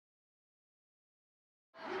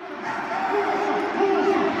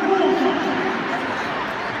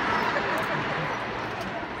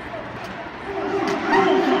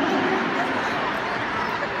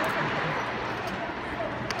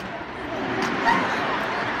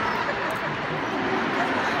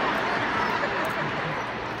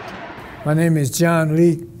My name is John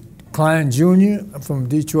Lee Klein Jr. I'm from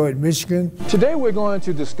Detroit, Michigan. Today we're going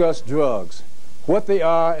to discuss drugs, what they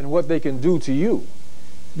are and what they can do to you.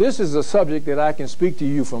 This is a subject that I can speak to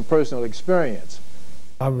you from personal experience.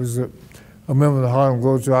 I was a member of the Harlem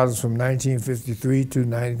Globetrotters from 1953 to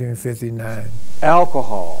 1959.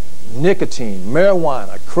 Alcohol, nicotine,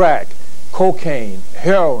 marijuana, crack, cocaine,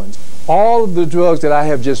 heroin, all of the drugs that I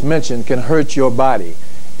have just mentioned can hurt your body.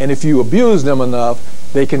 And if you abuse them enough,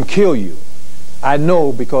 they can kill you. I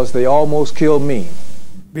know because they almost killed me.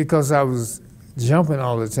 Because I was jumping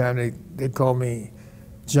all the time, they called me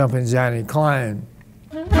Jumpin' Johnny Klein.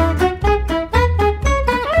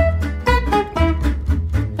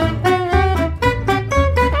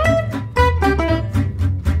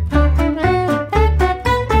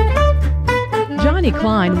 Johnny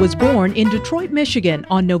Klein was born in Detroit, Michigan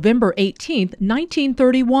on November 18,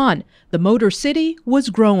 1931. The Motor City was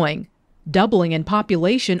growing, doubling in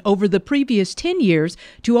population over the previous 10 years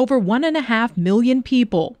to over 1.5 million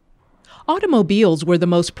people. Automobiles were the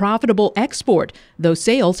most profitable export, though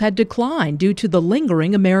sales had declined due to the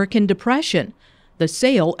lingering American Depression. The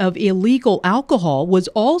sale of illegal alcohol was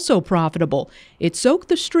also profitable. It soaked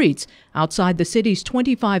the streets outside the city's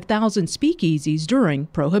 25,000 speakeasies during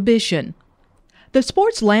Prohibition. The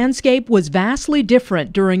sports landscape was vastly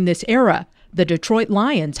different during this era. The Detroit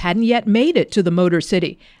Lions hadn't yet made it to the Motor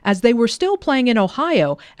City, as they were still playing in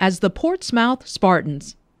Ohio as the Portsmouth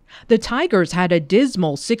Spartans. The Tigers had a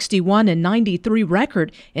dismal 61-93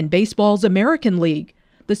 record in baseball's American League.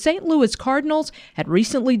 The St. Louis Cardinals had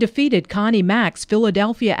recently defeated Connie Mack's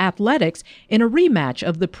Philadelphia Athletics in a rematch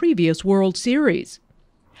of the previous World Series.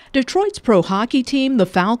 Detroit's pro hockey team, the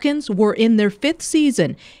Falcons, were in their 5th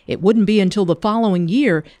season. It wouldn't be until the following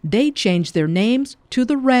year they'd change their names to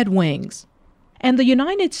the Red Wings. And the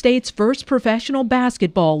United States' first professional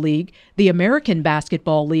basketball league, the American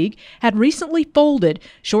Basketball League, had recently folded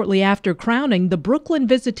shortly after crowning the Brooklyn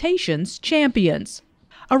Visitations champions.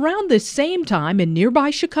 Around this same time in nearby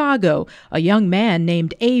Chicago, a young man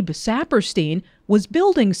named Abe Saperstein was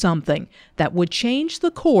building something that would change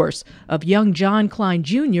the course of young John Klein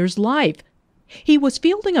Jr.'s life. He was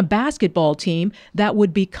fielding a basketball team that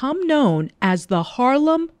would become known as the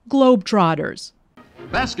Harlem Globetrotters.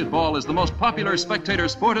 Basketball is the most popular spectator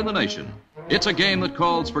sport in the nation. It's a game that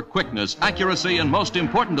calls for quickness, accuracy, and most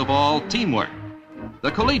important of all, teamwork.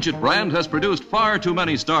 The collegiate brand has produced far too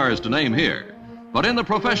many stars to name here. But in the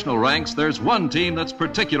professional ranks, there's one team that's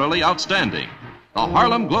particularly outstanding, the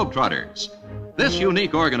Harlem Globetrotters. This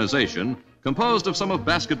unique organization, composed of some of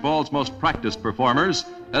basketball's most practiced performers,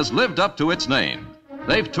 has lived up to its name.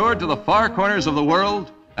 They've toured to the far corners of the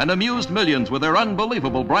world and amused millions with their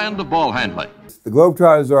unbelievable brand of ball handling. The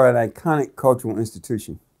Globetrotters are an iconic cultural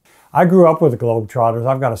institution. I grew up with the Globetrotters.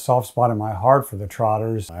 I've got a soft spot in my heart for the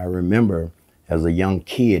Trotters. I remember as a young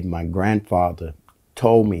kid, my grandfather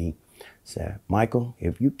told me, said, Michael,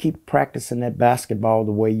 if you keep practicing that basketball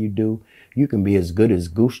the way you do, you can be as good as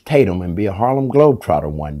Goose Tatum and be a Harlem Globetrotter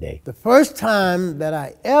one day. The first time that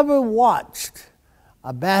I ever watched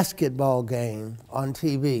a basketball game on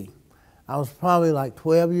TV, I was probably like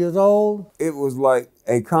 12 years old. It was like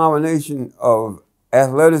a combination of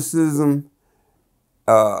athleticism,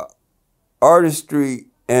 artistry,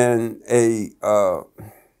 and a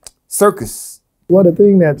circus. Well, the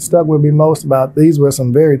thing that stuck with me most about these were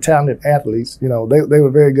some very talented athletes. You know, they were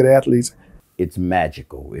very good athletes. It's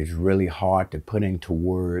magical. It's really hard to put into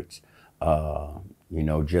words. You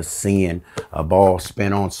know, just seeing a ball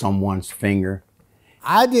spin on someone's finger.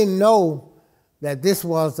 I didn't know that this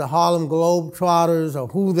was the Harlem Globetrotters or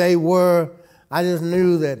who they were. I just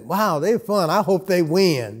knew that, wow, they're fun. I hope they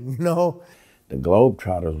win, you know. The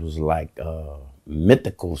Globetrotters was like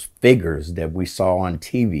mythical figures that we saw on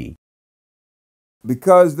TV.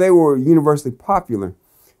 Because they were universally popular,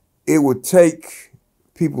 it would take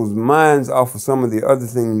people's minds off of some of the other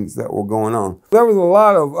things that were going on. There was a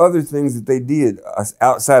lot of other things that they did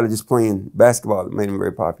outside of just playing basketball that made them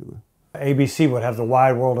very popular. ABC would have the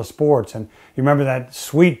Wide World of Sports, and you remember that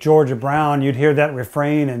sweet Georgia Brown, you'd hear that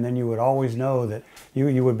refrain and then you would always know that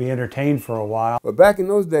you would be entertained for a while. But back in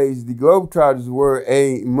those days, the Globetrotters were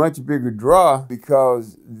a much bigger draw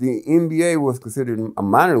because the NBA was considered a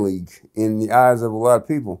minor league in the eyes of a lot of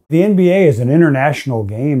people. The NBA is an international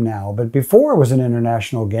game now, but before it was an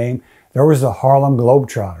international game, there was the Harlem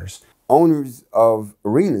Globetrotters. Owners of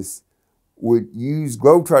arenas would use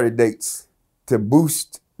Globetrotter dates to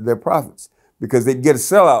boost their profits because they'd get a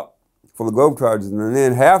sellout for the Globetrotters, and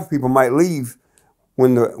then half the people might leave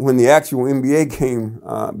when the actual NBA game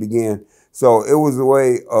began. So it was a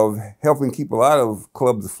way of helping keep a lot of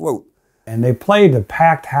clubs afloat. And they played to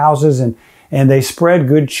packed houses, and and they spread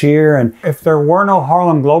good cheer. And if there were no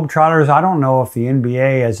Harlem Globetrotters, I don't know if the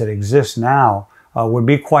NBA as it exists now would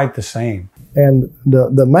be quite the same. And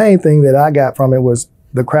the main thing that I got from it was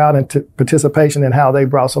the crowd and participation and how they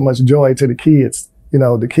brought so much joy to the kids. You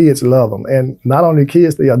know, the kids love them, and not only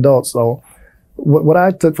kids, the adults. So what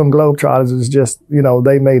I took from Globetrotters is just, you know,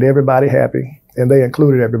 they made everybody happy. And they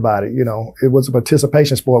included everybody. You know, it was a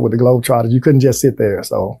participation sport with the Globetrotters. You couldn't just sit there.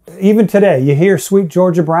 So even today, you hear Sweet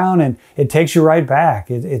Georgia Brown, and it takes you right back.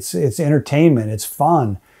 It's entertainment. It's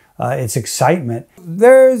fun. It's excitement.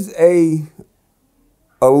 There's a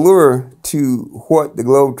allure to what the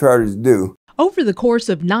Globetrotters do. Over the course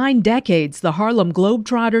of 9 decades, the Harlem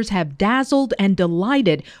Globetrotters have dazzled and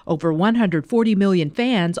delighted over 140 million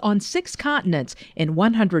fans on 6 continents in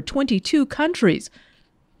 122 countries.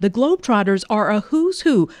 The Globetrotters are a who's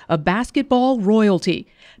who of basketball royalty.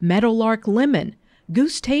 Meadowlark Lemon,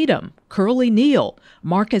 Goose Tatum, Curly Neal,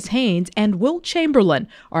 Marcus Haynes, and Wilt Chamberlain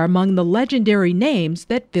are among the legendary names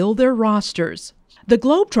that fill their rosters. The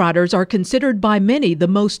Globetrotters are considered by many the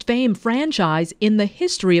most famed franchise in the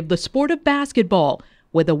history of the sport of basketball,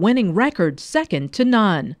 with a winning record second to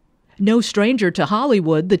none. No stranger to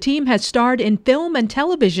Hollywood, the team has starred in film and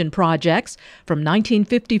television projects from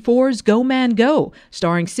 1954's Go Man Go,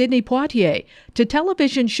 starring Sidney Poitier, to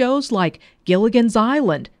television shows like Gilligan's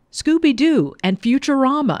Island, Scooby-Doo, and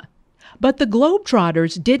Futurama. But the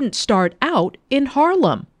Globetrotters didn't start out in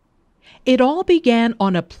Harlem. It all began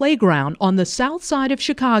on a playground on the south side of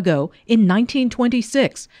Chicago in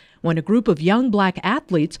 1926, when a group of young black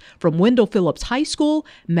athletes from Wendell Phillips High School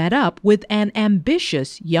met up with an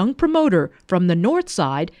ambitious young promoter from the north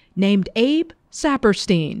side named Abe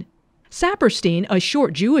Saperstein. Saperstein, a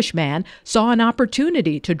short Jewish man, saw an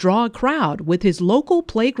opportunity to draw a crowd with his local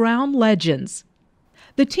playground legends.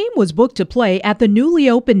 The team was booked to play at the newly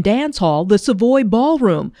opened dance hall, the Savoy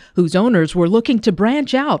Ballroom, whose owners were looking to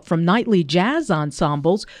branch out from nightly jazz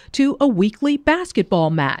ensembles to a weekly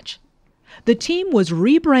basketball match. The team was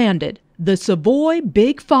rebranded the Savoy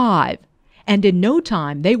Big Five, and in no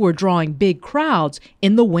time they were drawing big crowds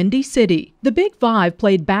in the Windy City. The Big Five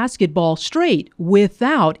played basketball straight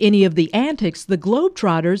without any of the antics the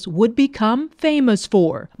Globetrotters would become famous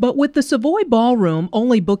for. But with the Savoy Ballroom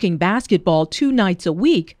only booking basketball 2 nights a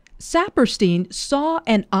week, Saperstein saw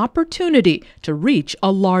an opportunity to reach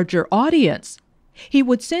a larger audience. He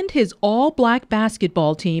would send his all-black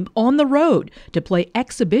basketball team on the road to play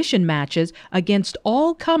exhibition matches against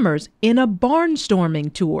all comers in a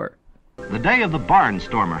barnstorming tour. The day of the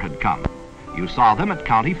barnstormer had come. You saw them at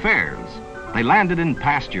county fairs. They landed in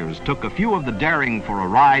pastures, took a few of the daring for a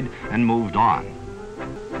ride, and moved on.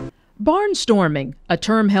 Barnstorming, a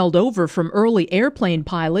term held over from early airplane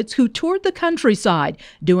pilots who toured the countryside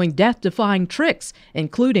doing death-defying tricks,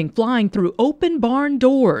 including flying through open barn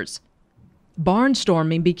doors.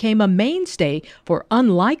 Barnstorming became a mainstay for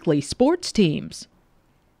unlikely sports teams.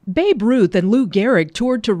 Babe Ruth and Lou Gehrig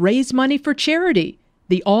toured to raise money for charity.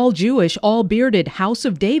 The all-Jewish, all-bearded House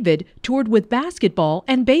of David toured with basketball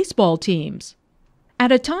and baseball teams.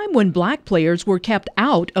 At a time when black players were kept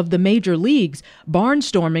out of the major leagues,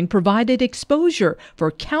 barnstorming provided exposure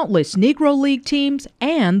for countless Negro League teams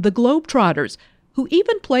and the Globetrotters, who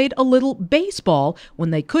even played a little baseball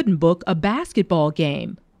when they couldn't book a basketball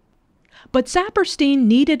game. But Saperstein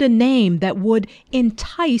needed a name that would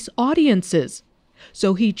entice audiences,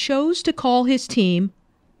 so he chose to call his team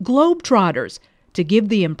Globetrotters to give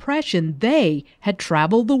the impression they had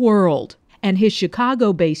traveled the world. And his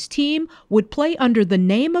Chicago-based team would play under the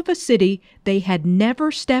name of a city they had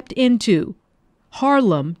never stepped into,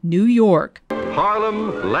 Harlem, New York.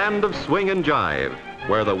 Harlem, land of swing and jive,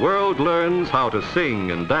 where the world learns how to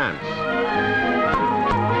sing and dance.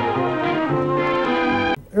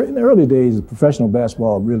 In the early days, professional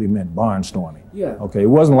basketball really meant barnstorming. Yeah. Okay, it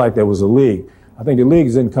wasn't like there was a league. I think the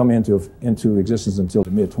leagues didn't come into existence until the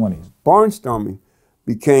mid-20s. Barnstorming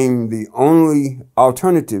became the only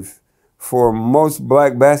alternative for most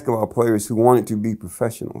black basketball players who wanted to be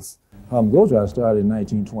professionals. Globetrotters started in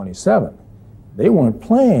 1927. They weren't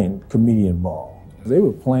playing comedian ball. They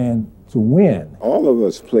were playing to win. All of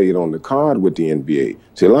us played on the card with the NBA.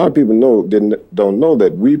 See, a lot of people don't know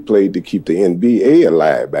that we played to keep the NBA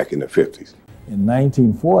alive back in the 50s. In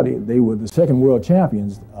 1940, they were the second world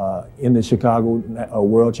champions in the Chicago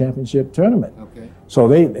World Championship tournament. Okay. So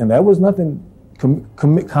that was nothing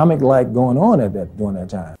comic-like going on during that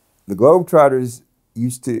time. The Globetrotters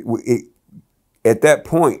used to, at that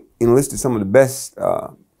point, enlisted some of the best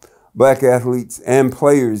black athletes and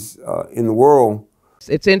players in the world.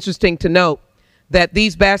 It's interesting to note that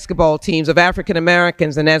these basketball teams of African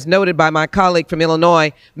Americans, and as noted by my colleague from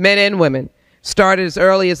Illinois, men and women, started as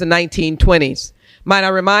early as the 1920s. Might I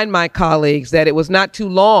remind my colleagues that it was not too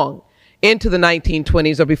long into the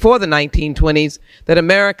 1920s or before the 1920s that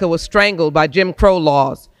America was strangled by Jim Crow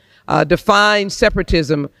laws, defined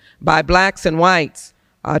separatism by blacks and whites,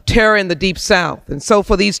 terror in the Deep South. And so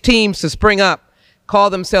for these teams to spring up,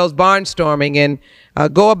 call themselves barnstorming,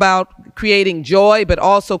 and go about creating joy but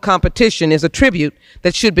also competition is a tribute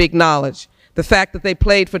that should be acknowledged. The fact that they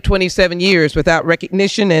played for 27 years without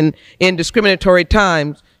recognition and in discriminatory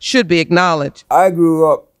times should be acknowledged. I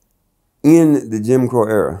grew up in the Jim Crow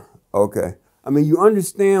era, okay? I mean, you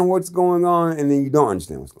understand what's going on and then you don't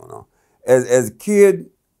understand what's going on. As a kid,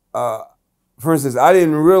 for instance, I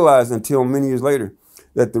didn't realize until many years later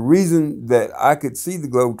that the reason that I could see the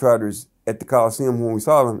Globetrotters at the Coliseum when we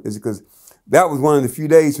saw them is because that was one of the few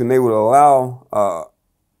days when they would allow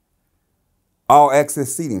all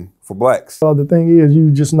access seating for blacks. Well, the thing is,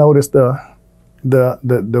 you just notice the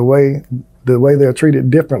way they're treated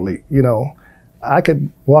differently. You know, I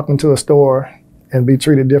could walk into a store and be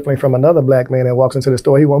treated differently from another black man that walks into the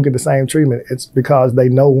store. He won't get the same treatment. It's because they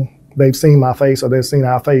know they've seen my face or they've seen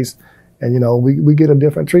our face, and you know, we get a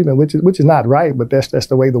different treatment, which is not right, but that's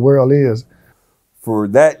the way the world is. For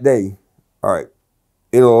that day, all right,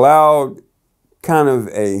 it allowed kind of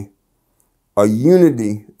a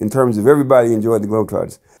unity in terms of everybody enjoyed the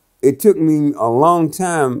Globetrotters. It took me a long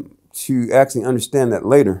time to actually understand that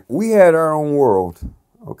later. We had our own world,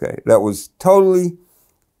 okay, that was totally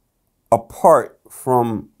apart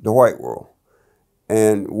from the white world.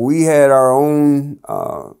 And we had our own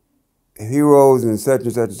heroes and et cetera,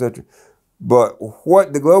 et cetera, et cetera. But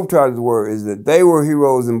what the Globetrotters were is that they were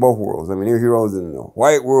heroes in both worlds. I mean, they were heroes in the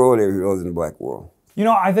white world, they were heroes in the black world. You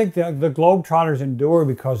know, I think the Globetrotters endure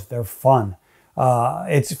because they're fun.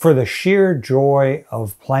 It's for the sheer joy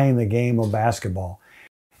of playing the game of basketball.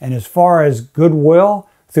 And as far as goodwill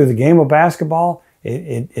through the game of basketball,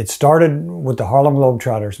 it started with the Harlem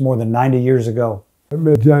Globetrotters more than 90 years ago. I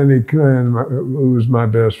met Johnny Klein, who was my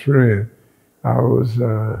best friend.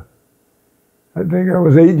 I think I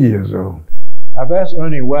was 8 years old. I've asked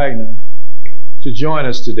Ernie Wagner to join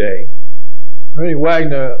us today. Ernie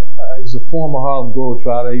Wagner is a former Harlem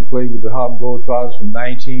Globetrotter. He played with the Harlem Globetrotters from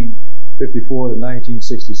 1954 to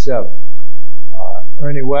 1967.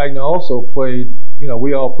 Ernie Wagner also played, you know,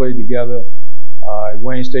 we all played together at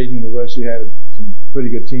Wayne State University, had some pretty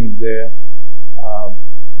good teams there.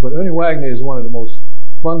 But Ernie Wagner is one of the most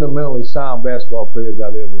fundamentally sound basketball players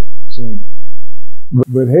I've ever seen.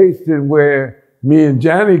 But Hastings, where me and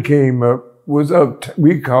Johnny came up, was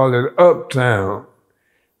we called it uptown.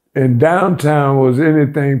 And downtown was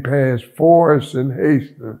anything past Forest and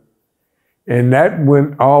Hastings. And that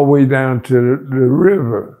went all the way down to the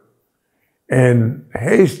river. And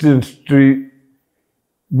Hastings Street,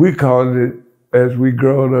 we called it, as we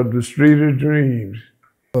growed up, the Street of Dreams.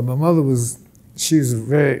 But my mother she was a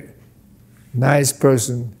very nice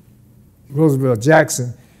person, Roosevelt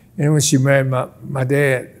Jackson. And when she married my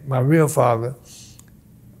dad, my real father,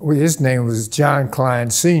 his name was John Klein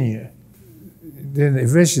Sr. Then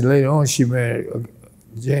eventually later on she married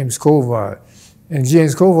James Covard. And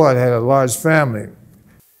James Covard had a large family.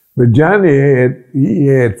 But Johnny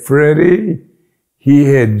had Freddie, he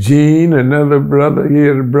had Gene, another brother, he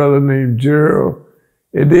had a brother named Gerald,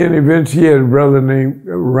 and then eventually he had a brother named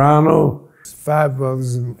Ronald. 5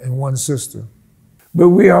 brothers and 1 sister. But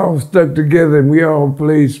we all stuck together and we all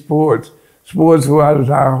played sports. Sports was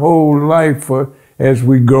our whole life. As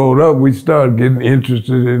we grew up, we started getting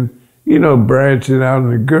interested in, you know, branching out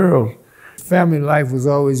in the girls. Family life was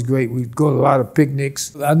always great. We'd go to a lot of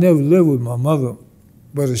picnics. I never lived with my mother,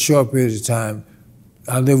 but a short period of time.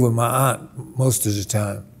 I lived with my aunt most of the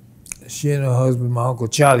time. She and her husband, my Uncle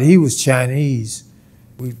Charlie, he was Chinese.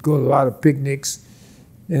 We'd go to a lot of picnics,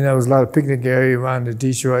 and there was a lot of picnic area around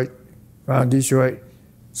Detroit.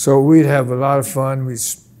 So we'd have a lot of fun. We'd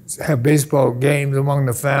have baseball games among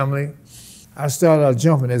the family. I started out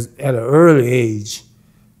jumping at an early age.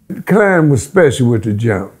 Klein was special with the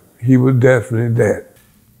jump. He was definitely that.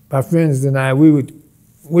 My friends and I, we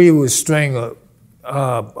would string a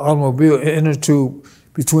automobile inner tube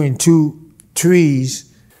between 2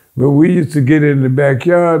 trees. But we used to get in the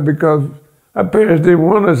backyard because our parents didn't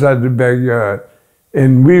want us out the backyard.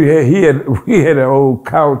 And we had an old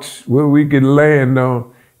couch where we could land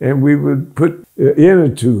on, and we would put an inner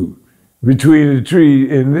tube between the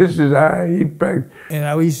trees, and this is how he practiced. And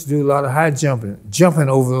I used to do a lot of high jumping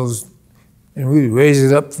over those, and we'd raise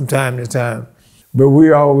it up from time to time. But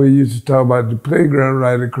we always used to talk about the playground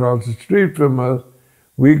right across the street from us.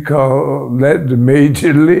 We called that the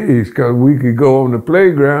major leagues, because we could go on the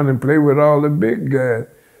playground and play with all the big guys.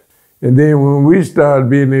 And then when we started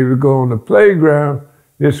being able to go on the playground,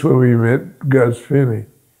 that's when we met Gus Finney.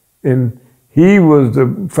 And he was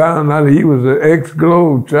found out he was an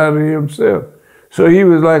ex-Globetrotter himself. So he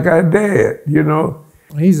was like our dad, you know.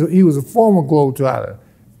 He was a former Globetrotter,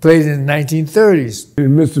 played in the 1930s.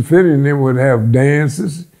 And Mr. Finney and them would have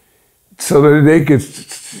dances so that they could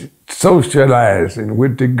socialize and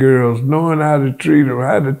with the girls, knowing how to treat them,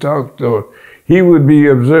 how to talk to them. He would be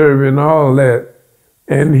observing all that.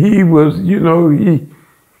 And he was, you know, he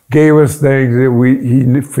gave us things that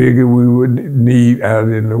he figured we would need out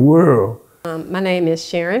in the world. My name is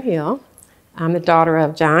Sharon Hill. I'm the daughter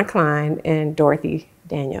of John Klein and Dorothy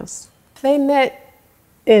Daniels. They met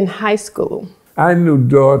in high school. I knew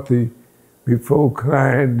Dorothy before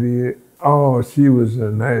Klein did. Oh, she was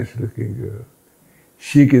a nice looking girl.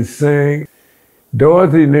 She could sing.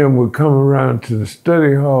 Dorothy and them would come around to the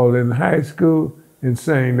study hall in high school and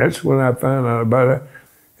sing. That's when I found out about her.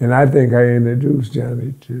 And I think I introduced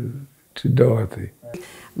Johnny to Dorothy.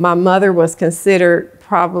 My mother was considered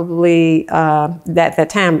probably, at that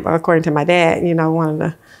time, according to my dad, you know, one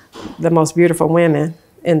of the most beautiful women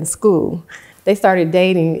in the school. They started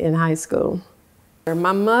dating in high school.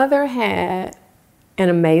 My mother had an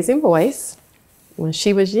amazing voice. When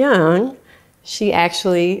she was young, she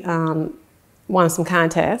actually won some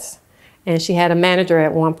contests, and she had a manager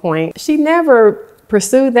at one point. She never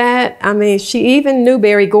pursued that. I mean, she even knew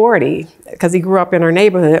Berry Gordy because he grew up in her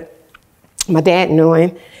neighborhood. My dad knew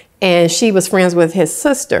him, and she was friends with his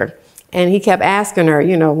sister. And he kept asking her,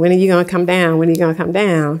 you know, when are you gonna come down? When are you gonna come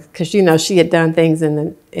down? Because, you know, she had done things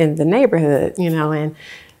in the neighborhood, you know. And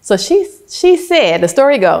so she said, the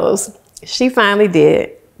story goes, she finally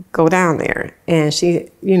did go down there, and she,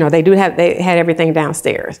 you know, they had everything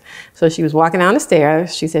downstairs. So she was walking down the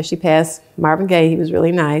stairs. She said she passed Marvin Gaye. He was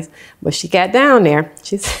really nice, but she got down there.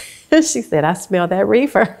 She said, I smelled that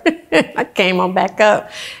reefer. I came on back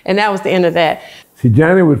up, and that was the end of that. See,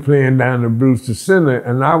 Johnny was playing down at Brewster Center,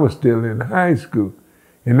 and I was still in high school,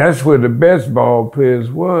 and that's where the best ball players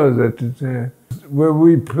was at the time. Where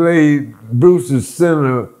we played, Brewster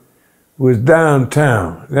Center was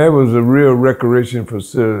downtown. That was a real recreation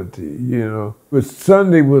facility, you know. But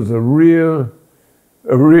Sunday was a real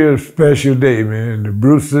special day, man. The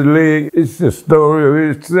Brewster League, it's a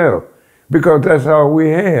story of itself, because that's all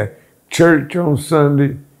we had. Church on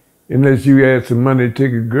Sunday, unless you had some money to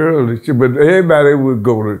take a girl, but everybody would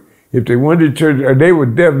go to, if they went to church, or they were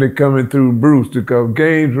definitely coming through Brewster, because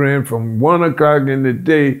games ran from 1 o'clock in the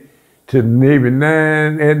day to maybe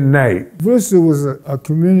 9 at night. Brewster was a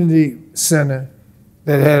community center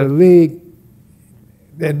that had a league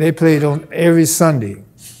that they played on every Sunday.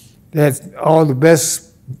 They had all the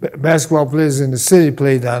best basketball players in the city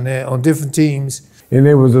played down there on different teams. And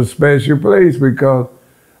it was a special place because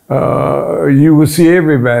you would see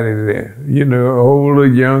everybody there, you know, older,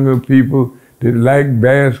 younger people that liked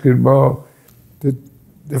basketball.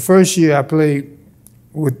 The first year I played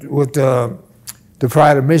with the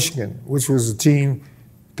Pride of Michigan, which was a team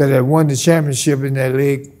that had won the championship in that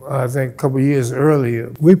league, I think a couple of years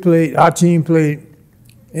earlier. Our team played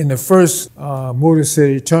in the first Motor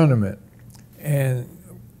City tournament, and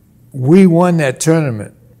we won that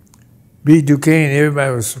tournament, beat Duquesne.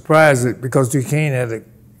 Everybody was surprised because Duquesne had a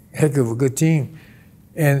heck of a good team,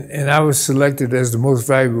 and I was selected as the most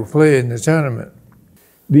valuable player in the tournament.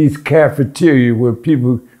 These cafeterias where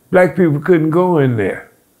black people couldn't go in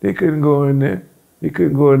there. They couldn't go in there. They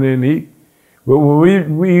couldn't go in there and eat. But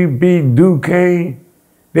when we beat Duquesne,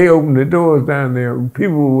 they opened the doors down there.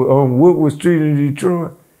 People on Woodward Street in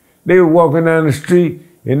Detroit, they were walking down the street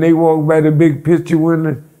and they walked by the big picture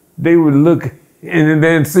window. They would look and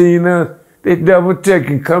then seeing us, they double check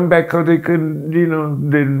and come back because they couldn't, you know,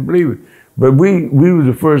 didn't believe it. But we were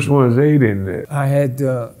the first ones they didn't there. I had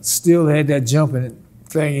still had that jumping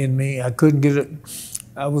thing in me. I couldn't get it.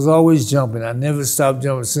 I was always jumping. I never stopped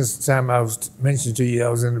jumping since the time I was mentioned to you. I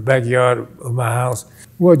was in the backyard of my house.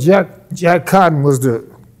 Well, Jack Cotton was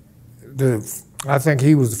I think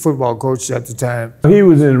he was the football coach at the time. He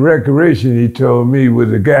was in recreation, he told me,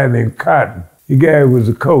 with a guy named Cotton. The guy was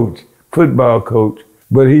a coach, football coach,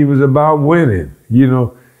 but he was about winning, you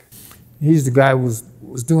know. He's the guy who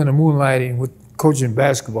was doing the moonlighting with coaching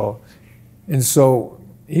basketball. And so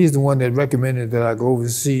he's the one that recommended that I go over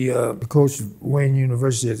and see the coach of Wayne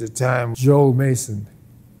University at the time, Joel Mason.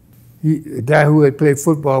 The guy who had played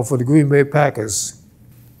football for the Green Bay Packers.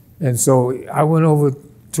 And so I went over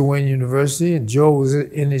to Wayne University, and Joe was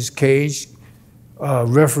in his cage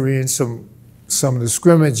refereeing some of the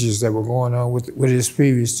scrimmages that were going on with his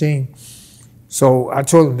previous team. So I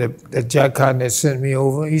told him that Jack Cotton had sent me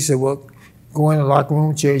over. He said, well, go in the locker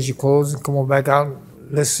room, change your clothes, and come on back out and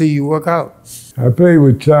let's see you work out. I played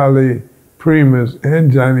with Charlie Primus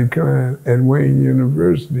and Johnny Klein at Wayne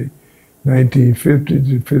University, 1950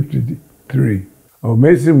 to 53. Oh,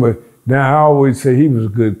 Mason was, now I always say he was a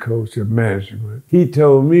good coach of management. He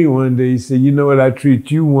told me one day, he said, you know what, I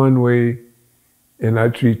treat you one way, and I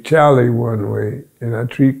treat Charlie one way, and I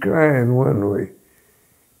treat Klein one way.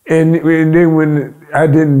 And then when I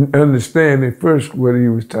didn't understand at first what he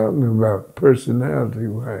was talking about,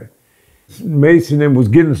 personality-wise, Mason was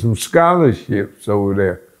getting some scholarships over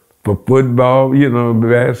there for football, you know,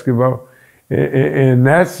 basketball. And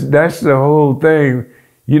that's the whole thing.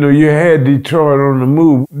 You know, you had Detroit on the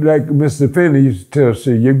move. Like Mr. Finney used to tell us,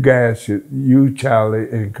 you guys should, you, Charlie,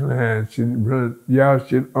 and Klein should run, y'all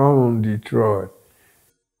should own Detroit.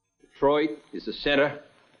 Detroit is the center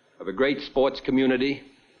of a great sports community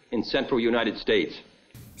in central United States.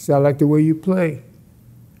 So I like the way you play.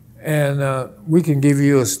 And we can give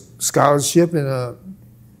you a scholarship and a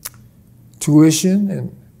tuition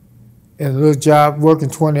and a little job working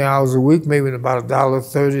 20 hours a week, maybe about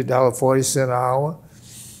 $1.30, $1.40 an hour.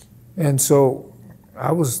 And so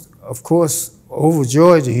I was, of course,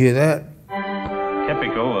 overjoyed to hear that.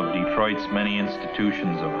 Typical of Detroit's many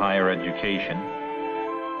institutions of higher education,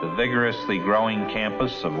 the vigorously growing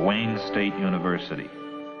campus of Wayne State University.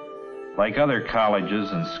 Like other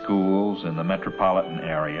colleges and schools in the metropolitan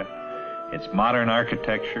area, its modern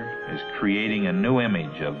architecture is creating a new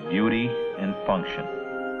image of beauty and function.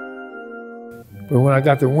 But when I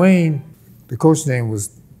got to Wayne, the coach's name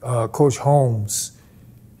was Coach Holmes.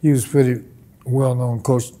 He was pretty well-known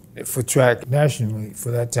coach for track nationally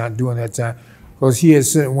for that time, during that time, because he had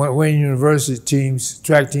sent Wayne University teams,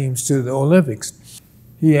 track teams, to the Olympics.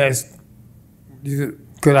 He asked, did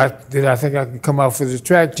I think I could come out for the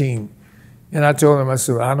track team? And I told him, I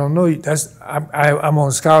said, I don't know. I'm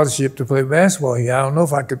on scholarship to play basketball here. I don't know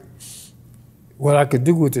if I could, what I could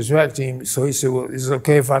do with the track team. So he said, well, is it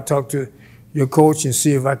okay if I talk to your coach and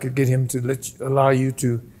see if I could get him to allow you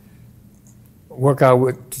to work out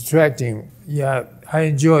with the track team? Yeah, I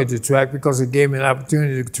enjoyed the track because it gave me an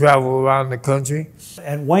opportunity to travel around the country.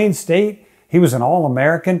 At Wayne State, he was an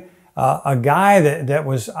All-American, a guy that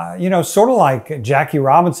was, you know, sort of like Jackie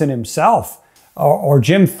Robinson himself. Or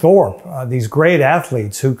Jim Thorpe, these great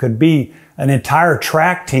athletes who could be an entire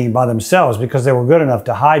track team by themselves because they were good enough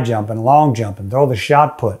to high jump and long jump and throw the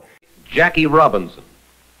shot put. Jackie Robinson.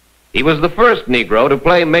 He was the first Negro to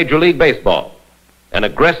play Major League Baseball. An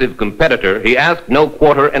aggressive competitor, he asked no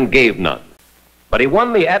quarter and gave none. But he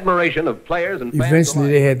won the admiration of players and fans.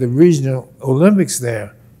 Eventually they had the regional Olympics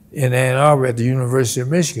there in Ann Arbor at the University of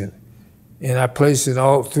Michigan. And I placed in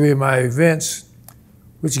all three of my events,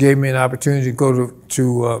 which gave me an opportunity to go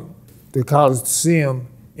to the Coliseum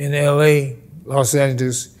in LA, Los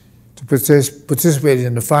Angeles, to participate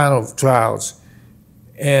in the final trials.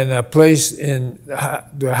 And I placed in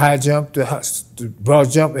the high jump, the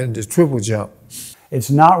broad jump, and the triple jump.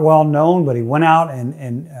 It's not well known, but he went out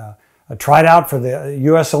and tried out for the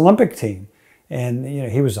U.S. Olympic team. And you know,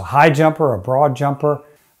 he was a high jumper, a broad jumper.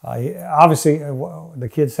 Obviously, the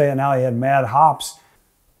kids say now he had mad hops.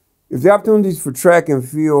 If the opportunities for track and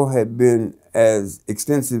field had been as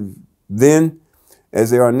extensive then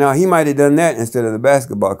as they are now, he might have done that instead of the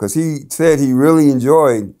basketball, because he said he really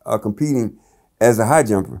enjoyed competing as a high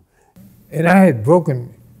jumper. And I had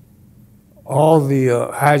broken all the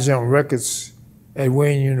high jump records at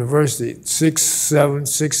Wayne University,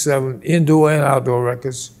 6'7", indoor and outdoor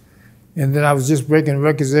records. And then I was just breaking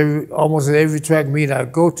records almost at every track meet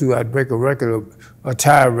I'd go to, I'd break a record, a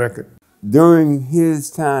tire record. During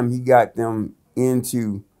his time, he got them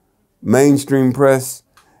into mainstream press,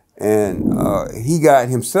 and he got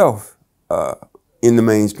himself in the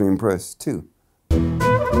mainstream press too.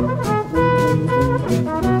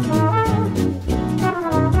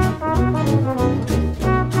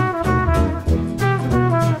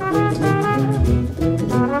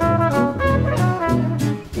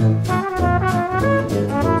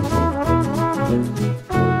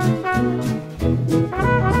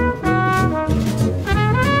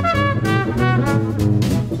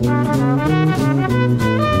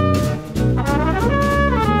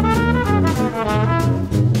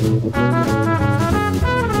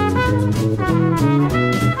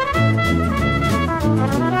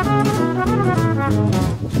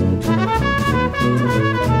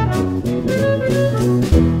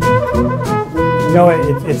 You know,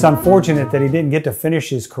 it's unfortunate that he didn't get to finish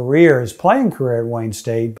his career, his playing career at Wayne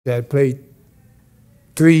State. I played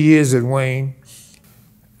 3 years at Wayne.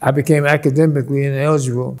 I became academically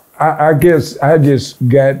ineligible. I guess I just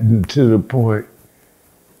gotten to the point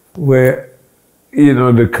where, you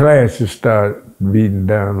know, the classes started beating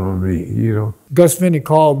down on me, you know. Gus Finney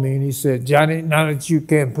called me and he said, Johnny, now that you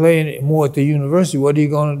can't play anymore at the university, what are you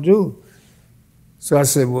going to do? So I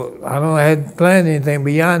said, well, I hadn't planned anything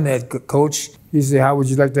beyond that, Coach. He said, how would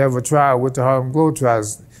you like to have a trial with the Harlem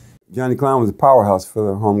Globetrotters? Johnny Klein was a powerhouse for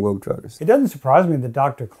the Harlem Globetrotters. It doesn't surprise me that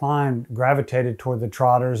Dr. Klein gravitated toward the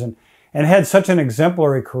Trotters and had such an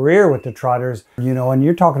exemplary career with the Trotters. You know, and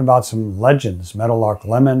you're talking about some legends, Meadowlark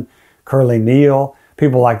Lemon, Curly Neal,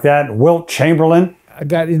 people like that, Wilt Chamberlain. I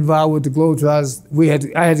got involved with the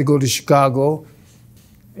Globetrotters. I had to go to Chicago,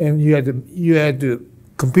 and you had to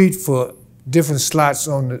compete for different slots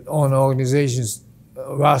on the organization's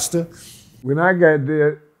roster. When I got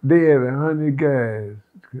there, they had 100 guys.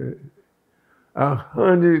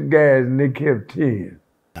 100 guys, and they kept 10.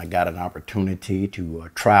 I got an opportunity to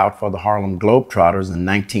try out for the Harlem Globetrotters in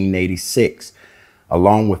 1986.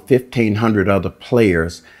 Along with 1,500 other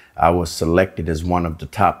players, I was selected as one of the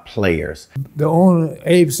top players. The owner,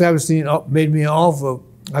 Abe Saperstein, made me an offer,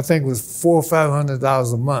 I think it was $400,000 or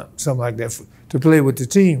 $500 a month, something like that, to play with the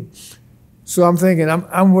team. So I'm thinking,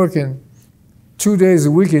 I'm working 2 days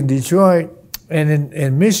a week in Detroit and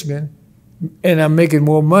in Michigan, and I'm making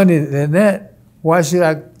more money than that. Why should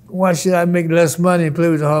I make less money and play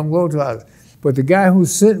with the Harlem Globetrotters? But the guy who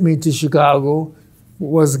sent me to Chicago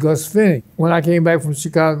was Gus Finney. When I came back from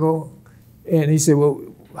Chicago, and he said, well,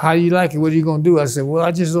 how do you like it? What are you going to do? I said, well,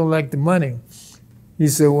 I just don't like the money. He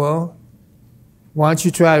said, well, why don't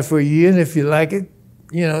you try it for a year, and if you like it,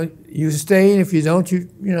 you know, you stay, and if you don't, you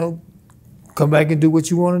know, come back and do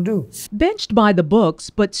what you want to do. Benched by the books,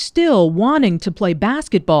 but still wanting to play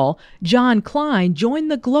basketball, John Klein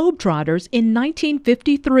joined the Globetrotters in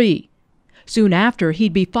 1953. Soon after,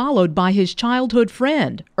 he'd be followed by his childhood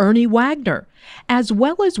friend, Ernie Wagner, as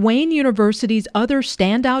well as Wayne University's other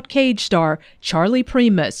standout cage star, Charlie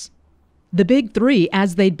Primus. The Big Three,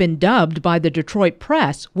 as they'd been dubbed by the Detroit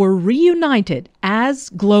press, were reunited as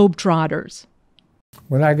Globetrotters.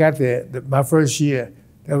 When I got there, my first year,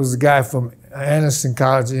 there was a guy from Anderson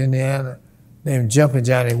College, Indiana, named Jumpin'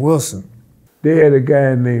 Johnny Wilson. They had a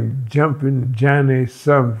guy named Jumpin' Johnny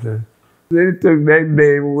something. They took that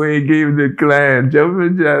name away and gave it to Klein,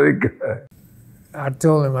 Jumpin' Johnny Klein. I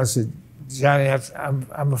told him, I said, Johnny,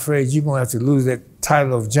 I'm afraid you're going to have to lose that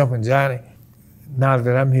title of Jumpin' Johnny now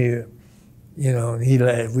that I'm here. You know, and he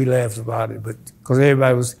laughed, we laughed about it, but because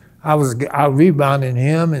I was out rebounding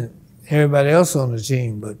him and everybody else on the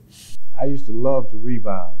team, but I used to love to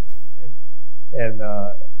rebound, and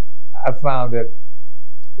I found that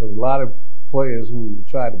there was a lot of players who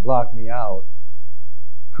tried to block me out,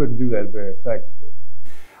 couldn't do that very effectively.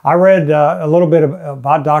 I read a little bit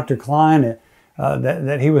about Dr. Klein,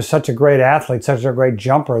 that he was such a great athlete, such a great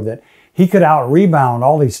jumper, that he could out-rebound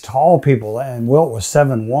all these tall people, and Wilt was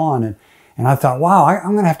 7'1", and I thought, wow,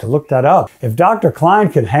 I'm going to have to look that up. If Dr. Klein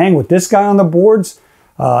could hang with this guy on the boards,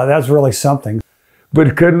 that's really something.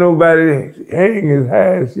 But couldn't nobody hang as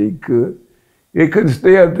high as he could. He couldn't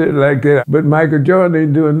stay up there like that. But Michael Jordan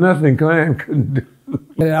ain't doing nothing Klein couldn't do.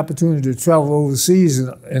 I had an opportunity to travel overseas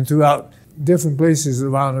and throughout different places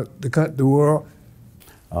around the world.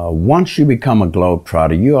 Once you become a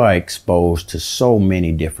Globetrotter, you are exposed to so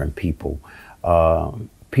many different people.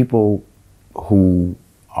 People who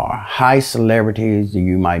are high celebrities.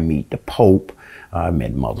 You might meet the Pope. I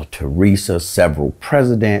met Mother Teresa, several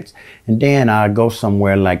presidents, and then I go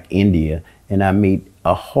somewhere like India and I meet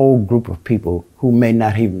a whole group of people who may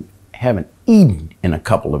not even haven't eaten in a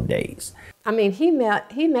couple of days. I mean, he met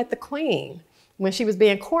the Queen when she was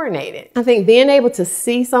being coronated. I think being able to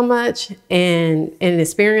see so much and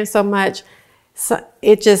experience so much,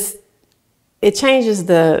 it changes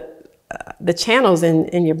the channels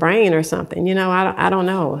in your brain or something. You know, I don't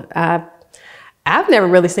know. I've never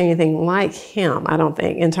really seen anything like him, I don't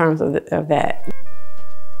think, in terms of that.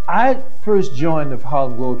 I first joined the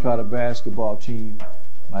Harlem Globetrotter basketball team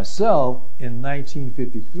myself in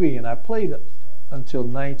 1953, and I played until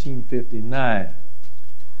 1959.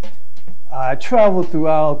 I traveled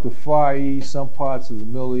throughout the Far East, some parts of the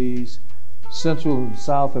Middle East, Central and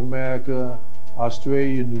South America,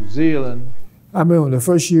 Australia, New Zealand. I remember the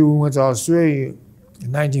first year we went to Australia,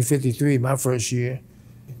 in 1953, my first year,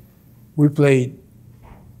 we played,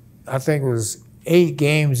 I think it was 8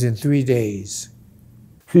 games in 3 days.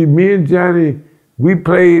 See, me and Johnny, we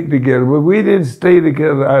played together, but we didn't stay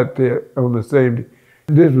together out there on the same day.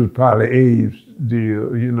 This was probably Abe's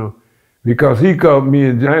deal, you know, because he caught me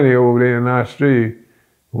and Johnny over there in Australia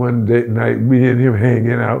one night, me and him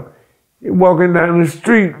hanging out, walking down the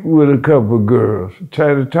street with a couple of girls,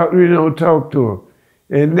 trying to talk to him.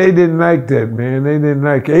 And they didn't like that, man. They didn't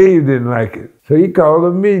like it. Abe didn't like it. So he called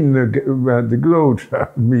a meeting about the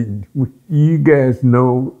Globetrotter meeting. You guys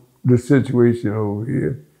know the situation over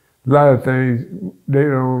here. A lot of things they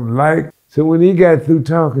don't like. So when he got through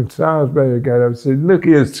talking, Salisbury got up and said, look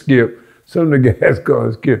here, Skip. Some of the guys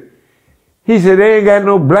called Skip. He said, they ain't got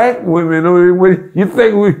no black women. What you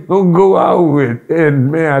think we gonna go out with?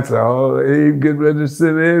 And man, I said, oh, Abe get ready to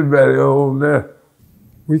send everybody home now.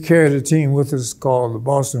 We carried a team with us called the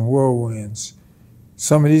Boston Whirlwinds.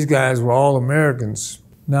 Some of these guys were all Americans.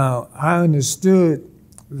 Now, I understood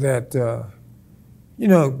that, you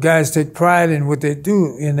know, guys take pride in what they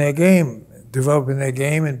do in their game, developing their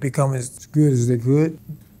game and become as good as they could.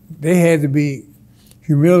 They had to be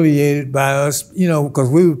humiliated by us, you know, because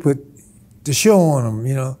we would put the show on them,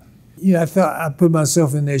 you know. You know, I put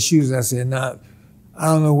myself in their shoes and I said, nah, I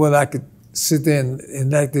don't know whether I could sit there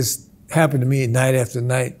and let this happen to me night after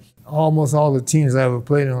night. Almost all the teams I ever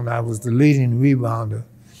played on, I was the leading rebounder.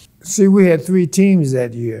 See, we had 3 teams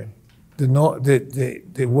that year.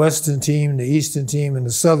 The Western team, the Eastern team, and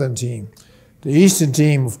the Southern team. The Eastern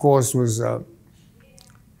team, of course, was the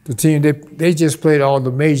team, they just played all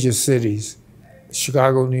the major cities.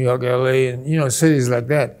 Chicago, New York, LA, and you know, cities like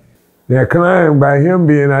that. Now, Klein, by him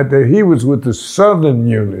being out there, he was with the Southern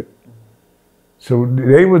unit. So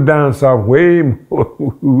they were down south way more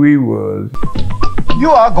than we was. You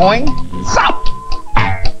are going south.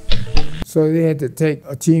 So they had to take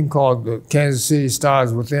a team called the Kansas City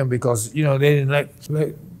Stars with them because, you know, they didn't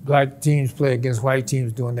let black teams play against white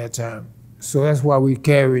teams during that time. So that's why we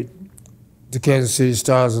carried the Kansas City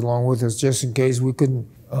Stars along with us, just in case we couldn't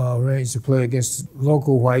arrange to play against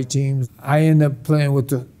local white teams. I ended up playing with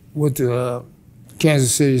the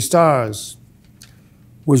Kansas City Stars,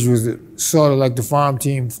 which was sort of like the farm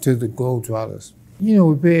team to the Globetrotters. You know,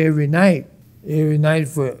 we play every night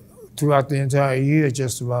throughout the entire year,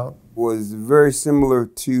 just about. Was very similar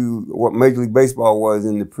to what Major League Baseball was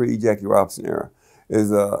in the pre-Jackie Robinson era.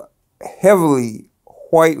 It's a heavily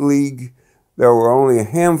white league. There were only a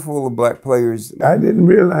handful of black players. I didn't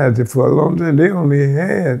realize it for a long time. They only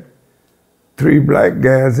had 3 black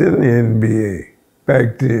guys in the NBA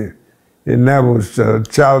back then. And that was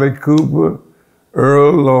Charlie Cooper,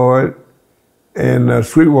 Earl Lloyd, and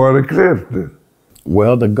Sweetwater Clifton.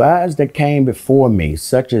 Well, the guys that came before me,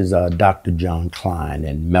 such as Dr. John Klein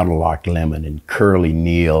and Meadowlark Lemon and Curly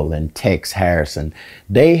Neal and Tex Harrison,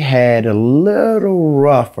 they had a little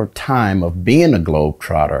rougher time of being a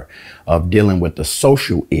Globetrotter, of dealing with the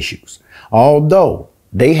social issues, although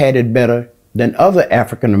they had it better than other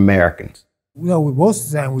African Americans. You know, most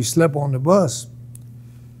of the time we slept on the bus.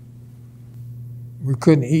 We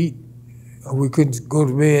couldn't eat, or we couldn't go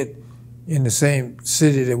to bed in the same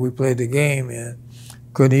city that we played the game in.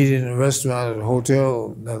 Couldn't eat in a restaurant or a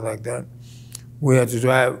hotel, nothing like that. We had to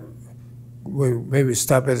drive, maybe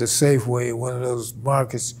stop at a Safeway, one of those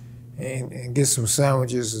markets, and get some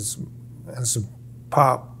sandwiches and some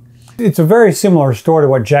pop. It's a very similar story to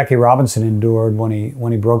what Jackie Robinson endured when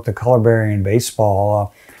he broke the color barrier in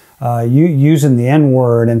baseball. Using the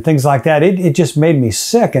N-word and things like that, it just made me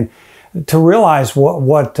sick. And to realize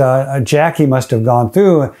what Jackie must have gone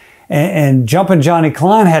through, and Jumpin' Johnny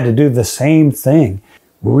Klein had to do the same thing.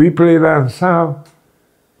 When we played out south,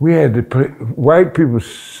 we had to play. White people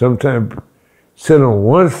sometimes sit on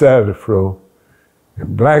one side of the floor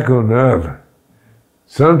and black on the other.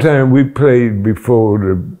 Sometimes we played before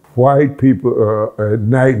the white people at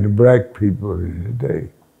night and the black people in the day.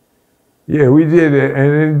 Yeah, we did it,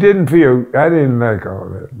 and it didn't feel, I didn't like all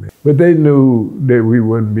that, man. But they knew that we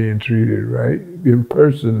wasn't being treated right,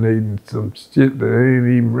 impersonating some shit that ain't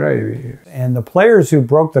even right here. And the players who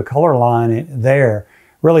broke the color line there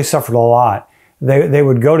really suffered a lot. They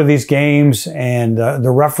would go to these games, and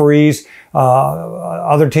the referees,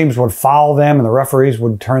 other teams would foul them, and the referees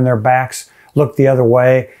would turn their backs, look the other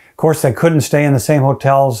way. Of course, they couldn't stay in the same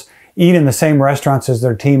hotels, eat in the same restaurants as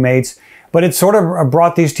their teammates. But it sort of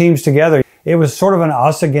brought these teams together. It was sort of an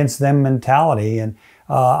us against them mentality. And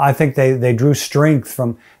I think they drew strength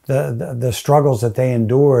from the struggles that they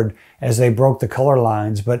endured as they broke the color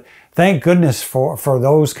lines. But thank goodness for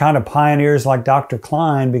those kind of pioneers like Dr.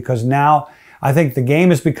 Klein, because now I think the game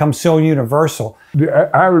has become so universal.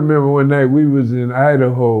 I remember one night we was in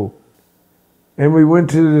Idaho, and we went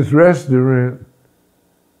to this restaurant,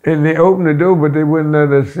 and they opened the door, but they wouldn't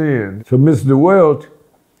let us in. So Mr. Welch,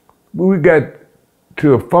 we got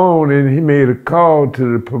to a phone, and he made a call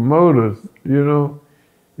to the promoters, you know,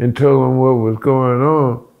 and told them what was going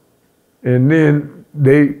on. And then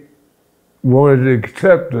they wanted to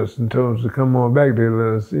accept us and told us to come on back. They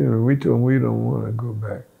let us in, and we told them we don't want to go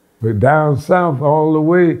back. But down south all the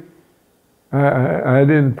way, I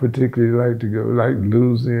didn't particularly like to go, like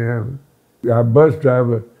Louisiana. Our bus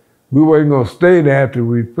driver, we weren't gonna stay there after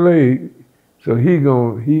we played, so he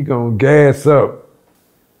gonna gas up.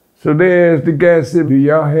 So they asked the guy, said, do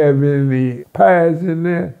y'all have any pies in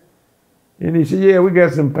there? And he said, yeah, we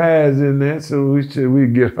got some pies in there. So we said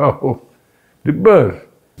we'd get off the bus.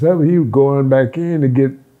 So he was going back in to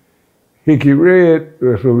get Hickey Red,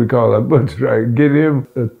 that's what we call our bus driver, get him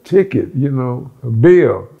a ticket, you know, a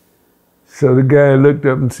bill. So the guy looked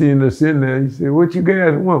up and seen us in there. He said, what you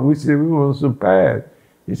guys want? We said, we want some pies.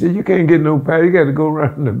 He said, you can't get no pie. You got to go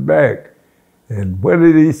around the back. And what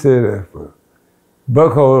did he say that for?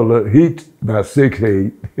 Buckholder, he about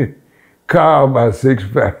 6'8", Carl about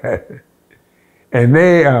 6'5". And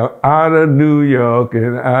they are out of New York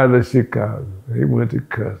and out of Chicago. They went to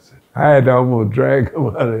cussing. I had to almost drag them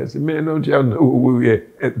out of there. I said, man, don't y'all know where we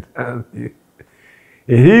at down here?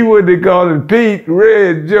 And he went to call him Pete,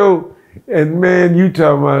 Red, Joe. And man, you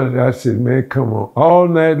talking about it. I said, man, come on. All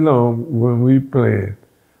night long when we playing,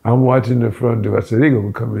 I'm watching the front door. I said, they're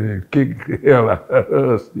going to come in and kick the hell out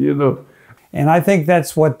of us, you know. And I think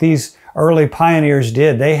that's what these early pioneers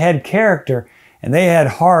did. They had character, and they had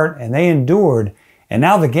heart, and they endured. And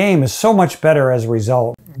now the game is so much better as a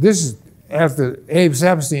result. This is after Abe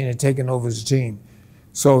Saperstein had taken over his team.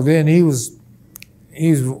 So then he was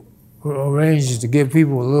arranged to give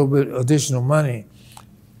people a little bit additional money.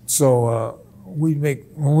 So when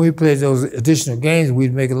we played those additional games,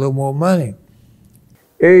 we'd make a little more money.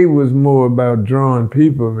 Abe was more about drawing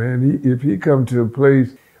people, man. If he come to a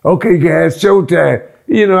place, okay guys, showtime.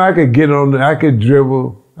 You know, I could get on there, I could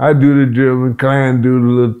dribble. I do the dribbling, Klein do the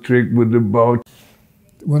little trick with the ball.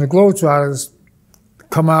 When the Globetrotters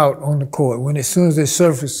come out on the court, as soon as they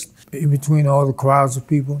surface in between all the crowds of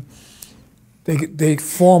people, they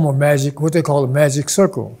form what they call a magic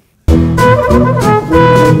circle.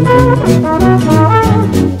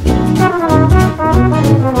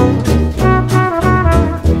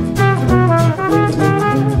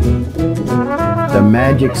 The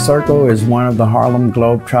magic circle is one of the Harlem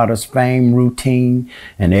Globetrotters' fame routine,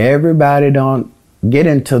 and everybody don't get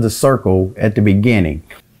into the circle at the beginning.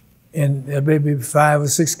 And there may be 5 or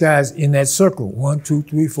 6 guys in that circle, 1, 2,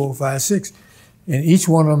 3, 4, 5, 6. And each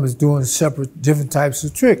one of them is doing separate, different types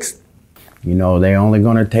of tricks. You know, they're only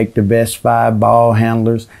going to take the best 5 ball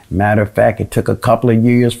handlers. Matter of fact, it took a couple of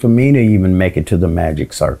years for me to even make it to the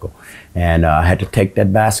magic circle. And I had to take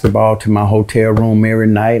that basketball to my hotel room every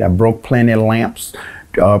night. I broke plenty of lamps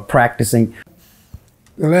practicing.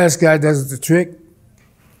 The last guy does the trick,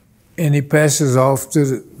 and he passes off to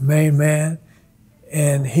the main man,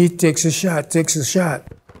 and he takes a shot.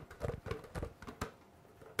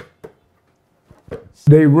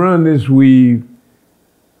 They run this weave,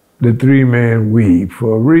 the 3-man weave,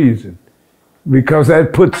 for a reason. Because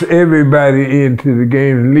that puts everybody into the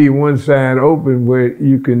game and leave one side open where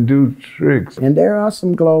you can do tricks. And there are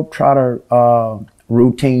some Globetrotter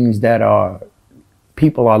routines that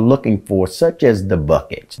people are looking for, such as the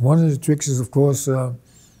buckets. One of the tricks is, of course, a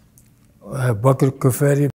bucket of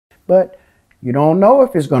confetti. But you don't know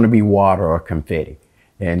if it's going to be water or confetti.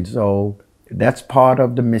 And so that's part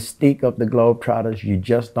of the mystique of the Globetrotters. You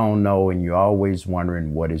just don't know, and you're always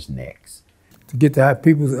wondering what is next. To get the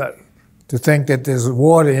people to think that there's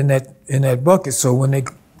water in that bucket, so when they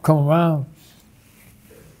come around,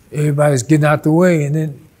 everybody's getting out the way, and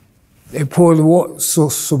then they pour the water. So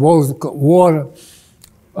suppose the water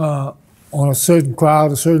on a certain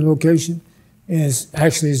crowd, a certain location, and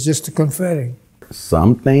it's just the confetti.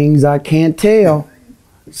 Some things I can't tell.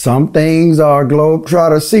 Some things are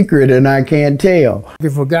Globetrotter secret and I can't tell.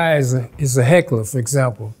 If a guy is a heckler, for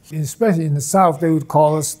example, especially in the South, they would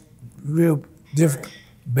call us real different,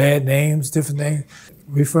 bad names, different names,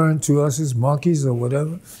 referring to us as monkeys or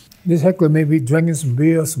whatever. This heckler may be drinking some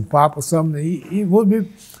beer, some pop or something. He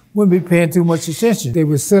wouldn't be paying too much attention. They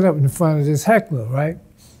would sit up in front of this heckler, right?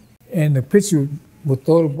 And the pitcher would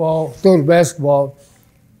throw the basketball,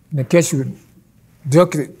 and the catcher would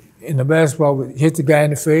duck it, and the basketball would hit the guy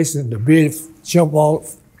in the face, and the beer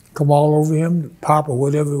come all over him, pop or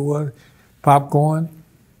whatever it was, popcorn,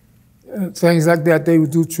 things like that. They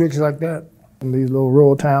would do tricks like that. In these little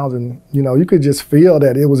rural towns, and you could just feel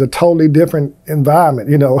that it was a totally different environment,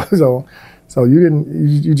 So you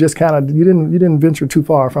didn't venture too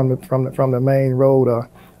far from the main road or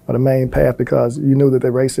the main path, because you knew that the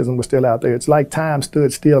racism was still out there. It's like time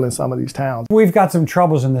stood still in some of these towns. We've got some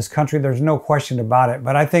troubles in this country, there's no question about it,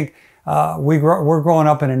 but I think we're growing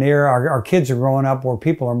up in an era, our kids are growing up where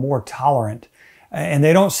people are more tolerant, and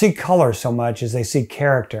they don't see color so much as they see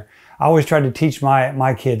character. I always try to teach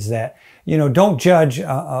my kids that, don't judge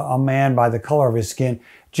a man by the color of his skin.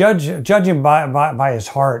 Judge him by his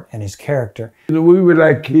heart and his character. We were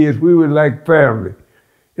like kids, we were like family.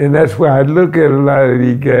 And that's why I look at a lot of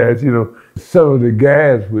these guys, some of the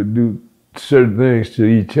guys would do certain things to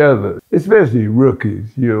each other, especially rookies,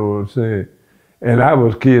 you know what I'm saying? And I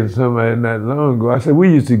was kidding somebody not long ago. I said,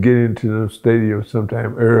 we used to get into the stadium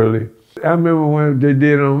sometime early. I remember when they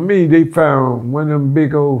did on me, they found one of them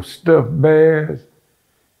big old stuffed bears,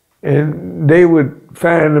 and they would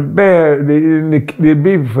find the bear, they'd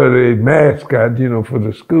be for the mascot, for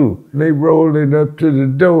the school. They rolled it up to the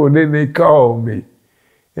door, and then they called me.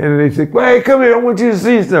 And they said, well, hey, come here, I want you to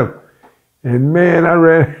see something. And man,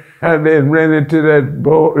 I then ran into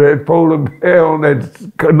that polar bear on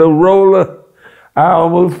the roller. I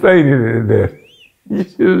almost fainted in there. You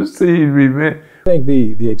should have seen me, man. I think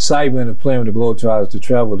the excitement of playing with the Globetrotters to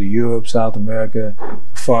travel to Europe, South America,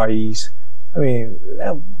 Far East, I mean,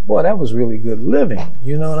 that was really good living,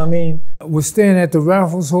 you know what I mean? We're staying at the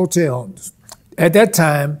Raffles Hotel. At that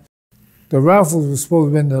time, the Raffles was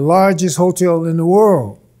supposed to have been the largest hotel in the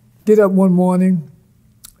world. Get up one morning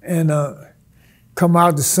and come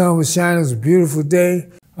out, the sun was shining, it was a beautiful day.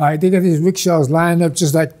 All right, they got these rickshaws lined up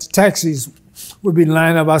just like the taxis would be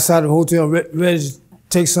lined up outside the hotel ready to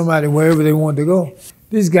take somebody wherever they wanted to go.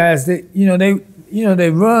 These guys, they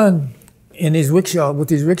run in these rickshaws, with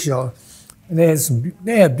these rickshaws, and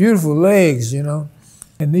they had beautiful legs, And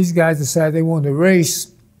these guys decided they wanted to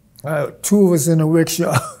race. Two of us in a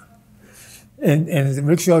rickshaw, and the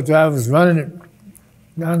rickshaw driver was running it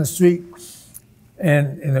down the street,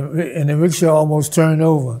 and the rickshaw almost turned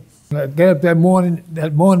over. I get up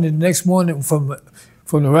the next morning from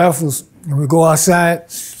the Raffles, and we go outside,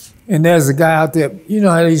 and there's a guy out there. You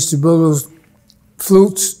know how they used to build those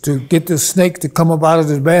flutes to get the snake to come up out of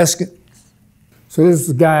the basket? So this is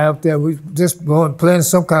the guy up there, we just playing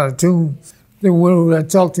some kind of tune. Then we went over there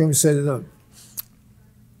and talked to him and said,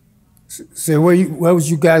 where would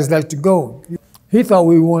you guys like to go? He thought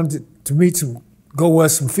we wanted to go where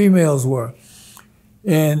some females were.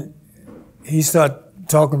 And he started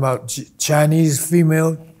talking about Chinese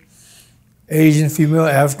female, Asian female,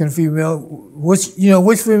 African female.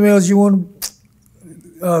 Which females you want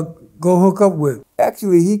to go hook up with?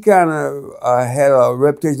 Actually, he kind of had a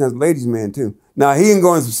reputation as a ladies' man, too. Now, he didn't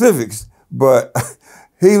go into specifics, but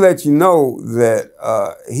he let you know that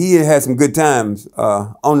he had some good times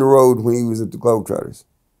on the road when he was at the Globetrotters.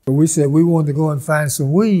 We said we wanted to go and find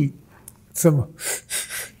some weed.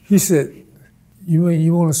 He said,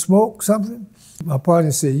 you want to smoke something? My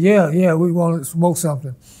partner said, yeah, we want to smoke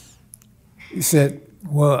something. He said,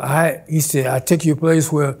 I take you a place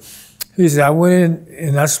where, he said, I went in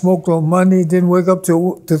and I smoked on Monday, didn't wake up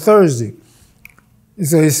till Thursday. He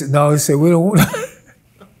said, no, we don't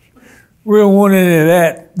want any of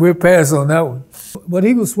that. We'll pass on that one. But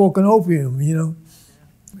he was smoking opium,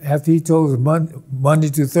 After he told us Monday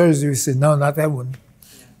to Thursday, we said, no, not that one.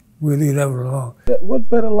 We'll leave that one alone. What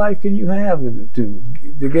better life can you have to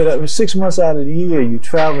get up? 6 months out of the year, you're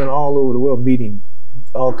traveling all over the world, meeting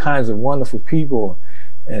all kinds of wonderful people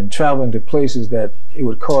and traveling to places that it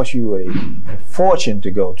would cost you a fortune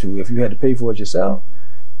to go to if you had to pay for it yourself.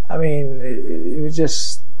 I mean, it was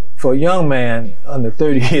just, for a young man under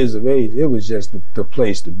 30 years of age, it was just the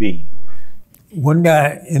place to be. One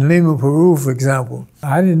guy in Lima, Peru, for example,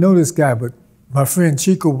 I didn't know this guy, but my friend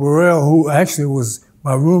Chico Burrell, who actually was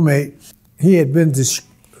my roommate, he had been to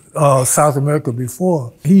South America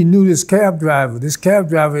before. He knew this cab driver. This cab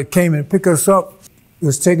driver came and picked us up,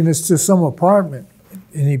 was taking us to some apartment,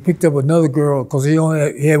 and he picked up another girl, because he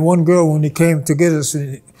had one girl when he came to get us,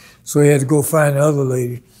 so he had to go find the other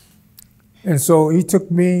lady. And so he took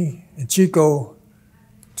me and Chico,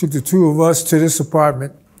 took the two of us to this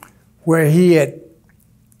apartment where he had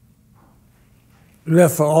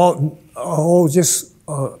left just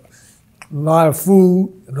a lot of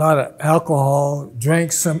food, a lot of alcohol,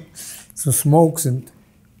 drinks, some smokes and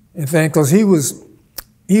things, because he was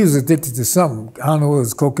addicted to something. I don't know if it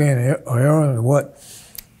was cocaine or heroin or what,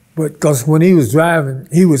 but because when he was driving,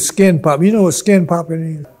 he was skin pop. You know what skin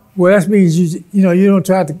popping is? Well, that means you don't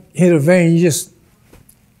try to hit a vein. You just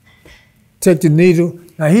take the needle.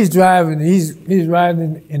 Now he's driving. He's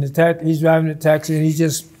riding in the taxi. He's driving the taxi, and he's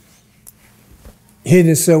just hitting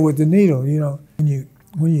himself with the needle.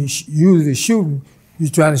 When you usually shooting, you're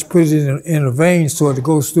trying to put it in a vein so it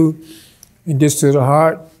goes through and gets to the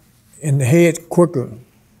heart and the head quicker.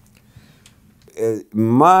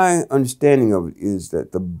 My understanding of it is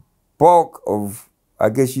that the bulk of, I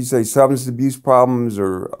guess you say, substance abuse problems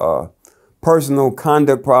or personal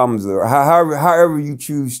conduct problems, or however you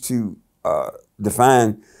choose to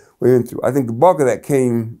define what you're into. I think the bulk of that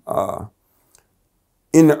came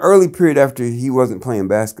in the early period after he wasn't playing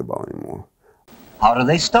basketball anymore. How do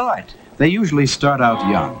they start? They usually start out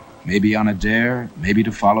young, maybe on a dare, maybe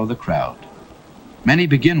to follow the crowd. Many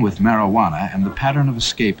begin with marijuana and the pattern of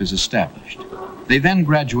escape is established. They then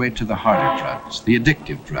graduate to the harder drugs, the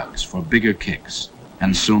addictive drugs for bigger kicks,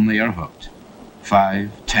 and soon they are hooked. $5,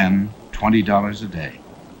 $10, $20 a day.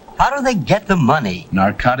 How do they get the money?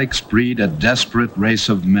 Narcotics breed a desperate race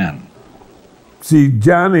of men. See,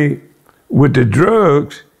 Johnny, with the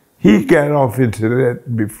drugs, he got off into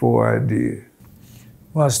that before I did.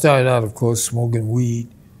 Well, I started out, of course, smoking weed.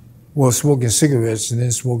 Well, smoking cigarettes and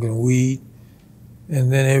then smoking weed.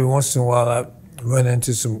 And then every once in a while, I run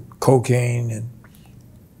into some cocaine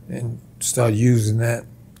and start using that.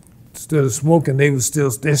 Instead of smoking, they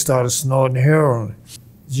started snorting heroin.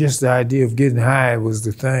 Just the idea of getting high was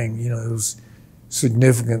the thing. You know, it was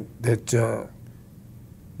significant that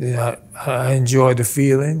I enjoyed the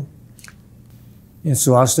feeling. And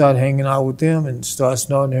so I started hanging out with them and started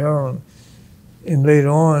snorting heroin. And later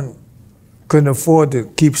on, couldn't afford to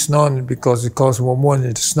keep snorting it because it cost more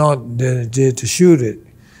money to snort than it did to shoot it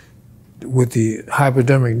with the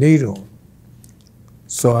hypodermic needle.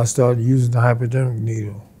 So I started using the hypodermic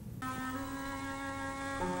needle.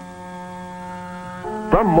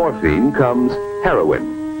 From morphine comes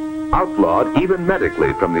heroin, outlawed even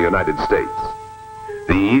medically from the United States.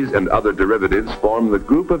 These and other derivatives form the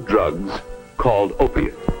group of drugs called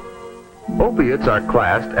opiates. Opiates are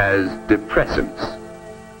classed as depressants.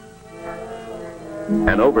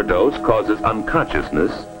 An overdose causes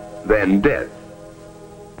unconsciousness, then death.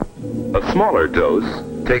 A smaller dose,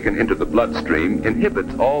 taken into the bloodstream,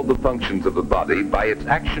 inhibits all the functions of the body by its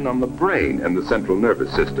action on the brain and the central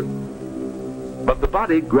nervous system. But the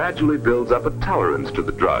body gradually builds up a tolerance to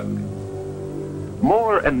the drug.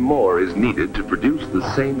 More and more is needed to produce the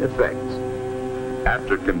same effects.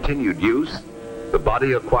 After continued use, the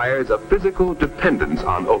body acquires a physical dependence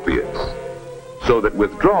on opiates, so that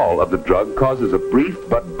withdrawal of the drug causes a brief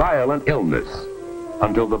but violent illness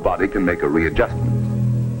until the body can make a readjustment.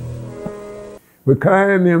 But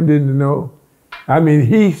Kai and them didn't know. I mean,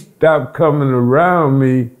 he stopped coming around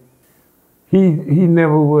me. He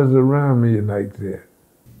never was around me like that.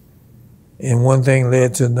 And one thing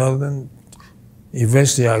led to another.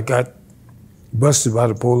 Eventually I got busted by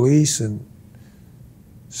the police and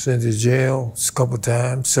sent to jail a couple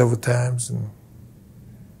times, several times. And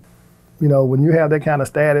you know, when you have that kind of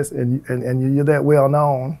status and you're that well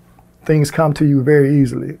known, things come to you very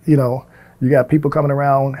easily. You know, you got people coming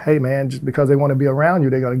around, hey man, just because they want to be around you,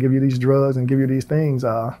 they're gonna give you these drugs and give you these things.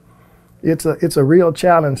 It's a real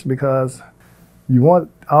challenge because you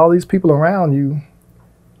want all these people around you,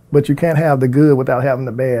 but you can't have the good without having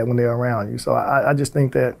the bad when they're around you. So I just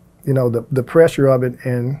think that, you know, the pressure of it,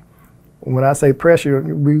 and when I say pressure,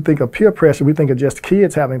 we think of peer pressure, we think of just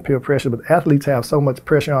kids having peer pressure, but athletes have so much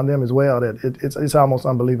pressure on them as well that it's almost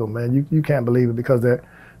unbelievable, man. You can't believe it because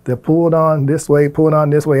they're pulled on this way, pulled on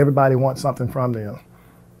this way. Everybody wants something from them,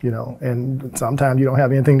 you know, and sometimes you don't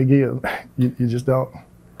have anything to give. You just don't.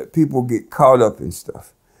 People get caught up in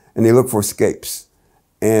stuff and they look for escapes.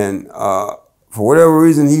 And for whatever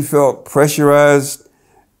reason, he felt pressurized,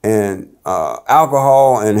 and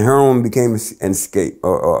alcohol and heroin became an escape,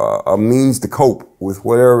 a means to cope with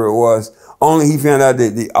whatever it was. Only he found out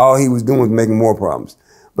that all he was doing was making more problems.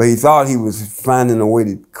 But he thought he was finding a way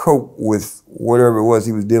to cope with whatever it was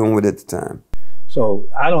he was dealing with at the time. So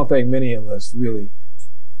I don't think many of us really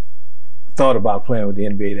thought about playing with the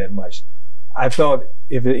NBA that much. I thought,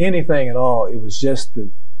 if anything at all, it was just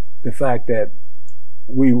the fact that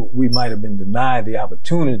we might have been denied the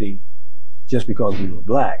opportunity just because we were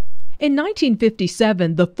black. In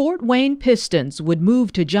 1957, the Fort Wayne Pistons would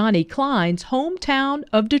move to Johnny Klein's hometown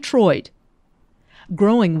of Detroit.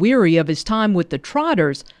 Growing weary of his time with the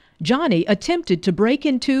Trotters, Johnny attempted to break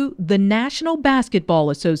into the National Basketball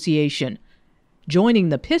Association, joining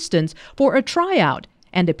the Pistons for a tryout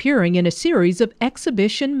and appearing in a series of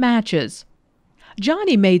exhibition matches.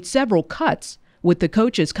 Johnny made several cuts, with the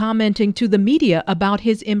coaches commenting to the media about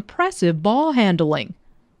his impressive ball handling.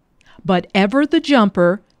 But ever the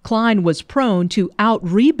jumper, Klein was prone to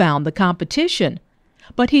out-rebound the competition.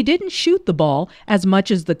 But he didn't shoot the ball as much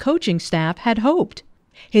as the coaching staff had hoped.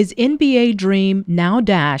 His NBA dream now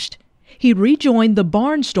dashed, he rejoined the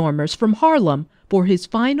Barnstormers from Harlem for his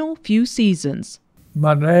final few seasons.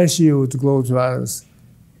 My last year with the Globetrotters,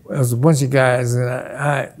 there was a bunch of guys, and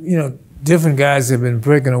I you know, different guys have been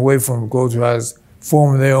breaking away from the Globetrotters,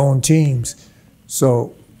 forming their own teams.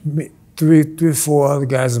 So three or four other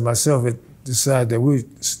guys and myself had decided that we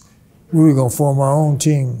were going to form our own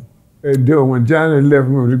team. When Johnny left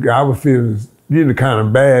me, I was feeling kind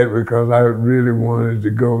of bad because I really wanted to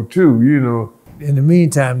go too, In the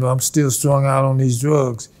meantime, though, I'm still strung out on these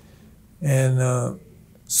drugs. And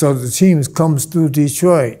so the team comes through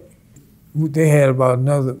Detroit. They had about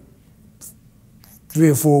another 3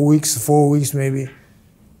 or 4 weeks, 4 weeks maybe,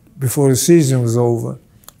 before the season was over.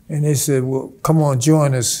 And they said, well, come on,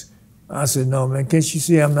 join us. I said, no, man, can't you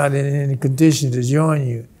see I'm not in any condition to join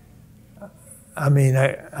you? I mean,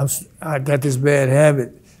 I got this bad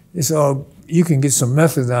habit. It's all, you can get some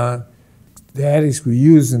methadone. The addicts were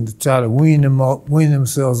using to try to wean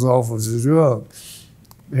themselves off of the drug,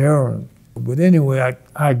 the heroin. But anyway,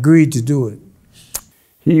 I agreed to do it.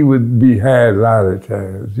 He would be high a lot of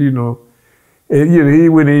times, And, he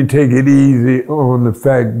wouldn't even take it easy on the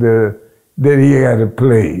fact that he had to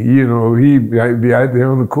play. He'd be out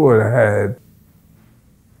there on the court high.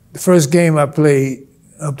 The first game I played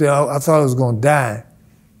up there, I thought I was going to die.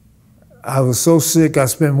 I was so sick, I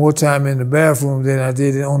spent more time in the bathroom than I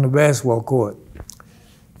did on the basketball court,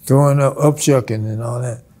 throwing up, upchucking and all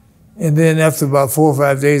that. And then after about 4 or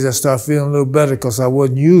 5 days, I started feeling a little better because I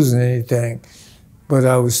wasn't using anything. But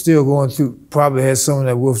I was still going through, probably had some of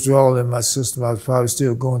that withdrawal in my system. I was probably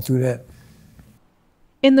still going through that.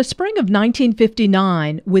 In the spring of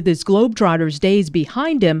 1959, with his Globetrotters days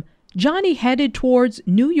behind him, Johnny headed towards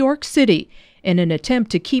New York City in an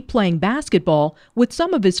attempt to keep playing basketball with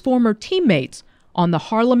some of his former teammates on the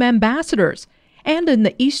Harlem Ambassadors and in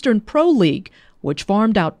the Eastern Pro League, which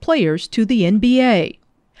farmed out players to the NBA.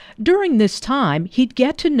 During this time, he'd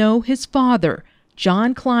get to know his father,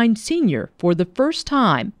 John Klein Sr., for the first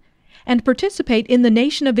time, and participate in the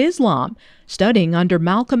Nation of Islam, studying under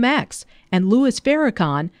Malcolm X and Louis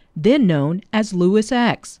Farrakhan, then known as Louis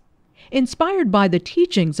X. Inspired by the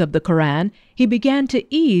teachings of the Quran, he began to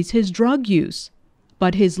ease his drug use.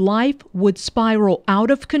 But his life would spiral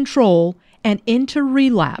out of control and into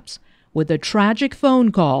relapse, with a tragic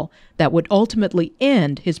phone call that would ultimately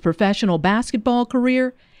end his professional basketball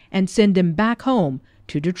career and send him back home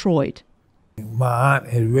to Detroit. My aunt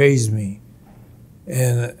had raised me,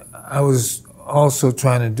 and I was also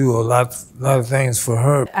trying to do a lot of things for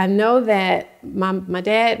her. I know that my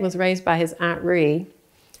dad was raised by his Aunt Ree,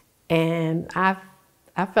 and I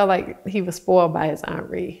felt like he was spoiled by his Aunt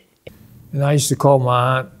Ree. And I used to call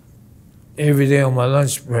my aunt every day on my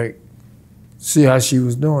lunch break, see how she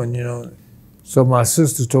was doing, So my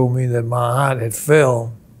sister told me that my aunt had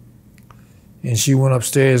fell, and she went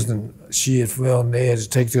upstairs and she had fell, and they had to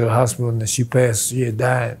take her to the hospital, and then she passed, she had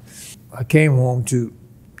died. I came home to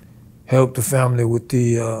help the family with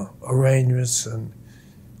the arrangements and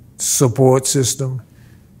support system.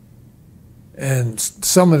 And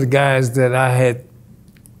some of the guys that I had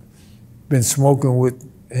been smoking with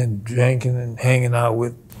and drinking and hanging out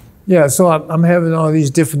with. Yeah, so I'm having all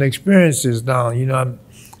these different experiences now. I'm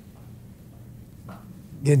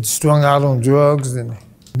getting strung out on drugs, and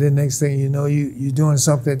then next thing you know, you're doing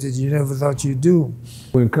something that you never thought you'd do.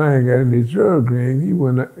 When Klein got in his drug game, he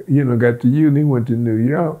went, got to uni, went to New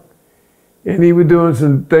York, and he was doing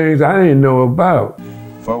some things I didn't know about.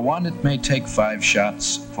 For one, it may take 5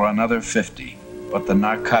 shots, for another 50, but the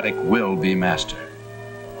narcotic will be mastered.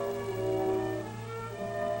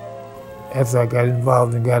 After I got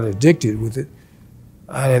involved and got addicted with it,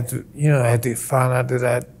 I had to find out that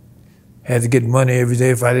I had to get money every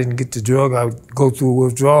day. If I didn't get the drug, I would go through a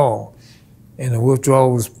withdrawal. And the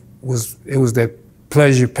withdrawal was that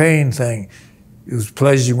pleasure-pain thing. It was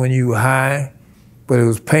pleasure when you were high, but it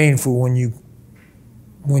was painful when you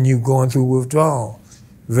going through withdrawal.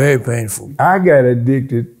 Very painful. I got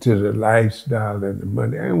addicted to the lifestyle and the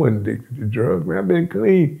money. I wasn't addicted to drugs, man. I've been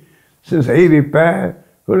clean since '85.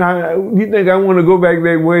 You think I want to go back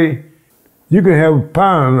that way? You can have a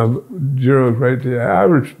pound of drugs right there. I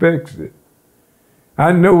respect it.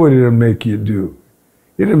 I know what it'll make you do.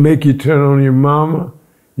 It'll make you turn on your mama,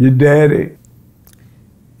 your daddy.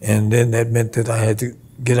 And then that meant that I had to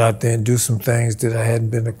get out there and do some things that I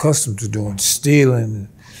hadn't been accustomed to doing, stealing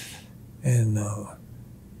and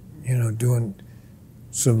doing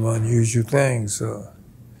some unusual things.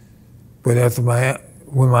 But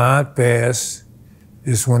when my aunt passed,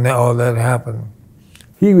 is when all that happened.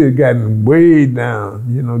 He had gotten way down,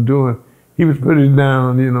 he was pretty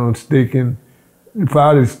down, sticking,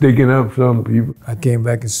 probably sticking up some people. I came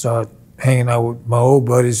back and started hanging out with my old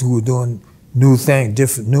buddies who were doing new and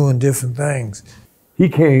different things. He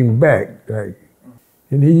came back,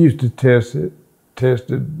 and he used to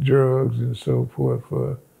tested drugs and so forth.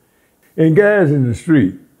 And guys in the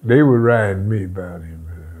street, they were riding me about him.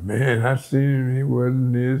 Man, I seen him, he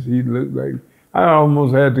wasn't this, he looked like, I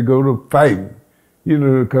almost had to go to fighting,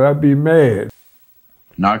 because I'd be mad.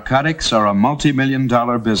 Narcotics are a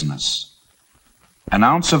multi-million-dollar business. An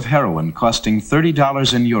ounce of heroin costing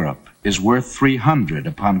 $30 in Europe is worth $300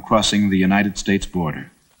 upon crossing the United States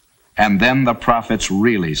border. And then the profits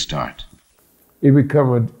really start. It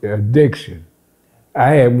become an addiction.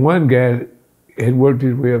 I had one guy had worked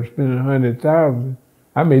his way up spending $100,000.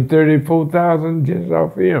 I made $34,000 just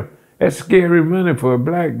off him. That's scary money for a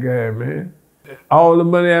black guy, man. All the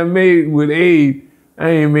money I made with Abe, I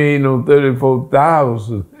ain't made no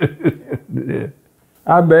 $34,000.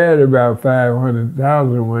 I buried about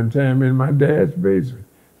 $500,000 one time in my dad's basement,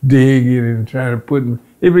 digging and trying to put.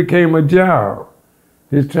 It became a job,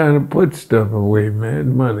 just trying to put stuff away,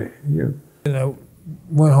 man, money. You know. And I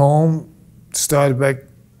went home, started back,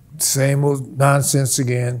 same old nonsense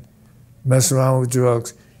again, messing around with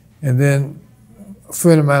drugs, and then a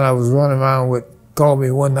friend of mine I was running around with called me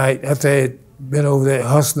one night after I had been over there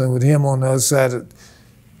hustling with him on the other side of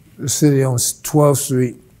the city on 12th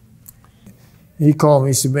Street. He called me,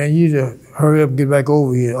 he said, man, you need to hurry up and get back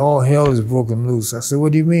over here. All hell is broken loose. I said,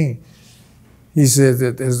 what do you mean? He said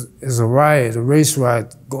that there's a riot, a race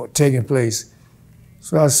riot taking place.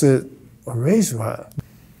 So I said, a race riot?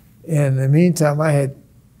 And in the meantime, I had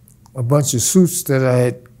a bunch of suits that I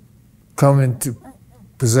had come into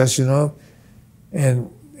possession of,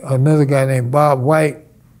 and another guy named Bob White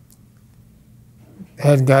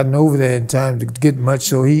hadn't gotten over there in time to get much,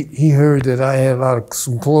 so he heard that I had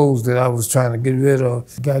some clothes that I was trying to get rid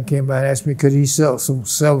of. The guy came by and asked me, could he sell some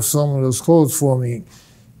of those clothes for me?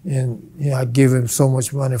 And I'd give him so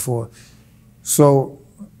much money for it. So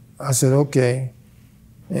I said, okay.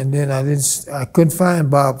 And then I couldn't find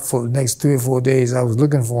Bob for the next 3 or 4 days. I was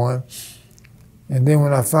looking for him. And then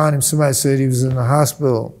when I found him, somebody said he was in the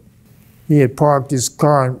hospital. He had parked his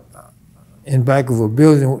car in back of a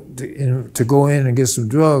building to go in and get some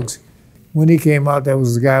drugs. When he came out, there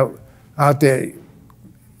was a guy out there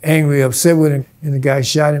angry, upset with him, and the guy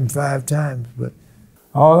shot him 5 times. But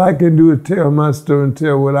all I can do is tell my story and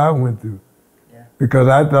tell what I went through. Yeah. Because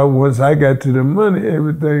I thought once I got to the money,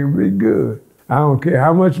 everything would be good. I don't care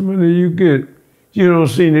how much money you get, you don't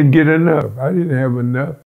seem to get enough. I didn't have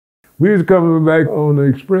enough. We was coming back on the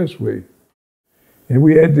expressway, and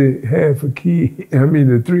we had the 3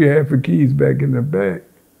 half a keys back in the back.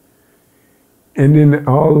 And then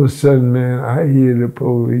all of a sudden, man, I hear the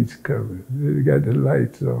police coming. They got the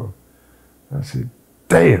lights on. I said,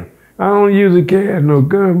 damn, I don't usually carry no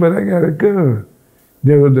gun, but I got a gun.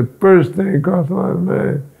 That was the first thing across my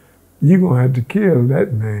mind. You're gonna have to kill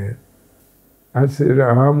that man. I said,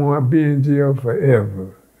 I'm gonna be in jail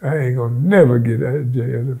forever. I ain't gonna never get out of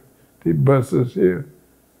jail if they bust us here.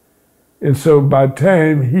 And so by the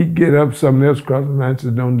time he get up, something else crossed my mind,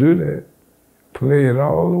 said, don't do that. Play it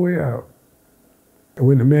all the way out. And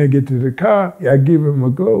when the man get to the car, I give him a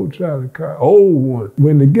Globetrotter car, old one.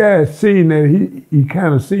 When the guy seen that, he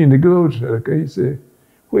kind of seen the Globetrotter car, he said,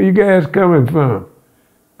 where you guys coming from?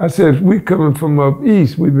 I said, we coming from up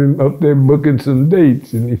east. We've been up there booking some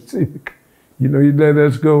dates. And he said, you let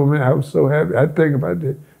us go, man. I was so happy. I think about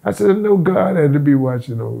that. I said, no, God had to be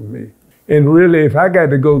watching over me. And really, if I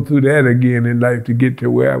got to go through that again in life to get to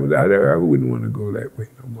where I was, I wouldn't want to go that way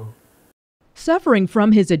no more. Suffering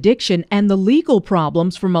from his addiction and the legal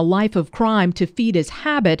problems from a life of crime to feed his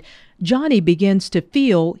habit, Johnny begins to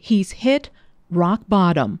feel he's hit rock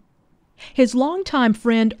bottom. His longtime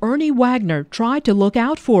friend Ernie Wagner tried to look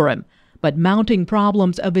out for him, but mounting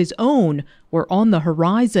problems of his own were on the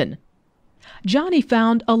horizon. Johnny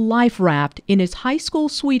found a life raft in his high school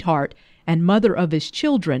sweetheart and mother of his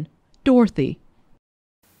children, Dorothy.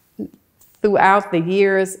 Throughout the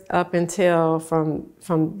years up until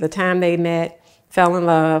from the time they met, fell in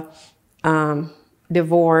love,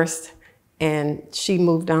 divorced, and she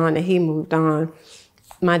moved on and he moved on,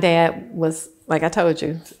 my dad was, like I told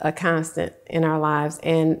you, a constant in our lives.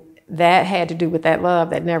 And that had to do with that love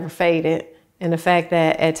that never faded and the fact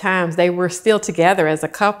that at times they were still together as a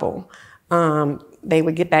couple. They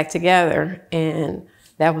would get back together, and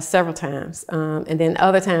that was several times. And then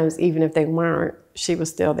other times, even if they weren't, she was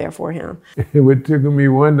still there for him. It took me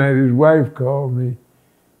one night, his wife called me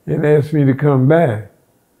and asked me to come back.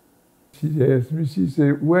 She asked me, she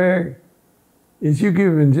said, Wag, is you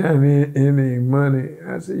giving Johnny any money?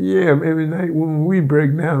 I said, yeah, every night when we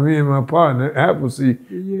break down, me and my partner, Appleseed,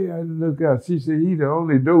 yeah, I look out. She said, he the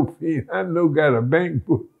only dope fiend I know got a bank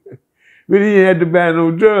book. But he didn't have to buy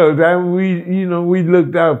no drugs. We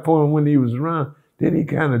looked out for him when he was around. Then he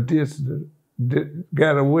kind of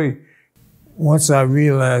got away. Once I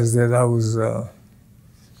realized that I was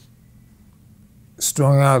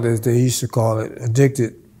strung out, as they used to call it,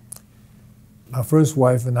 addicted, my first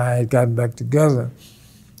wife and I had gotten back together.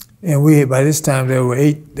 And by this time there were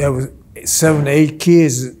 7 to 8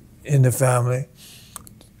 kids in the family.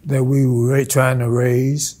 that we were trying to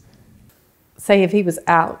raise. Say if he was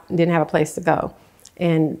out and didn't have a place to go,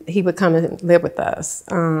 and he would come and live with us.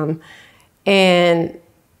 And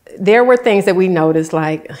there were things that we noticed,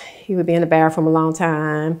 like he would be in the bathroom a long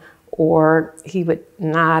time, or he would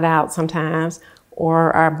nod out sometimes,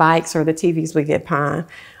 or our bikes or the TVs would get pawned.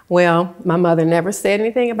 Well, my mother never said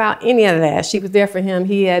anything about any of that. She was there for him.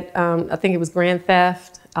 He had, I think it was grand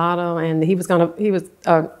theft auto, and he was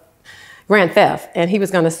grand theft, and he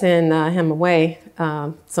was gonna send him away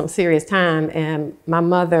some serious time. And my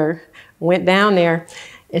mother went down there,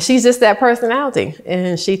 and she's just that personality.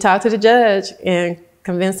 And she talked to the judge and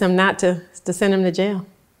convinced him not to send him to jail.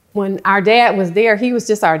 When our dad was there, he was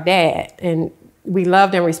just our dad, and we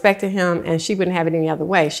loved and respected him, and she wouldn't have it any other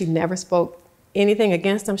way. She never spoke anything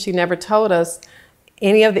against him. She never told us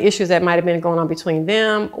any of the issues that might have been going on between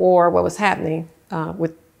them or what was happening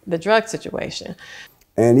with the drug situation.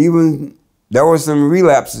 And even there were some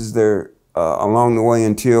relapses there along the way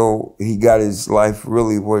until he got his life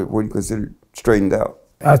really what he considered straightened out.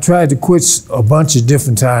 I tried to quit a bunch of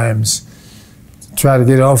different times, try to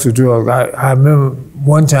get off the drug. I remember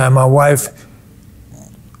one time my wife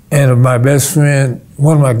and my best friend,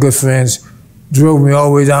 one of my good friends, drove me all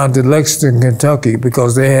the way down to Lexington, Kentucky,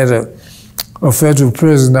 because they had a federal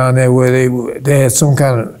prison down there where they had some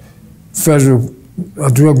kind of federal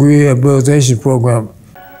drug rehabilitation program.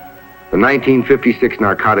 The 1956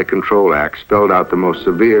 Narcotic Control Act spelled out the most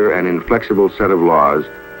severe and inflexible set of laws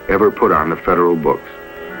ever put on the federal books.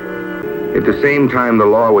 At the same time the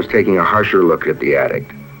law was taking a harsher look at the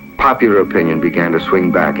addict, popular opinion began to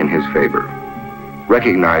swing back in his favor,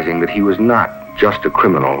 recognizing that he was not just a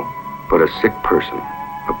criminal, but a sick person,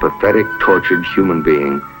 a pathetic, tortured human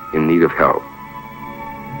being in need of help.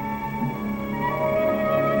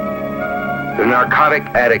 The Narcotic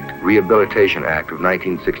Addict Rehabilitation Act of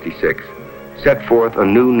 1966 set forth a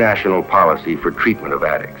new national policy for treatment of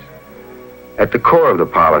addicts. At the core of the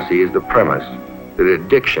policy is the premise that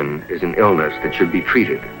addiction is an illness that should be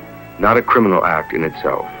treated, not a criminal act in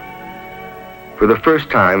itself. For the first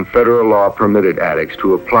time, federal law permitted addicts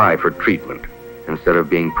to apply for treatment instead of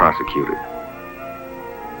being prosecuted.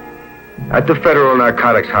 At the Federal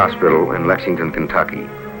Narcotics Hospital in Lexington, Kentucky,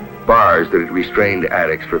 bars that had restrained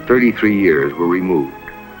addicts for 33 years were removed,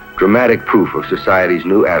 dramatic proof of society's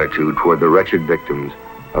new attitude toward the wretched victims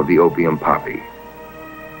of the opium poppy.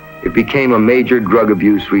 It became a major drug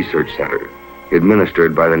abuse research center,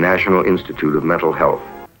 administered by the National Institute of Mental Health.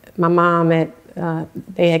 My mom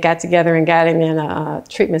they had got together and got him in a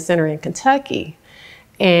treatment center in Kentucky.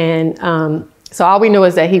 And so all we knew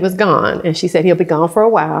is that he was gone. And she said he'll be gone for a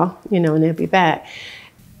while, and he'll be back.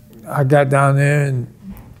 I got down there, and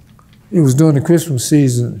it was during the Christmas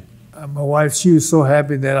season. My wife, she was so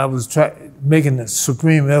happy that I was making a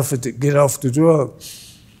supreme effort to get off the drug.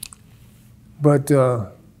 But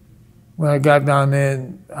when I got down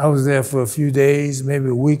there, I was there for a few days, maybe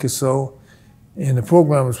a week or so. And the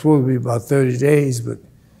program was supposed to be about 30 days,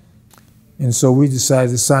 and so we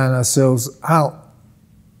decided to sign ourselves out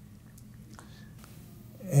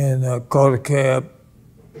and called a cab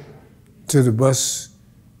to the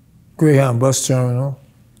Greyhound bus terminal,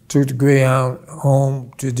 took the Greyhound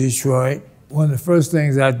home to Detroit. One of the first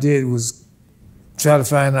things I did was try to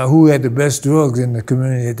find out who had the best drugs in the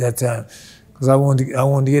community at that time, because I wanted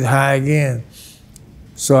to get high again.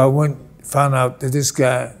 So I found out that this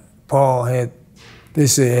guy, Paul, they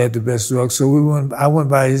said had the best drugs. So I went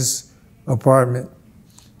by his apartment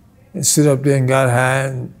and sit up there and got high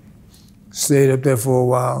and stayed up there for a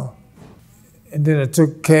while. And then I took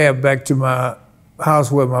a cab back to my house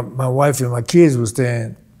where my wife and my kids were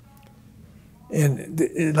staying. And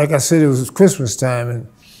like I said, it was Christmas time,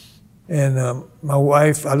 and my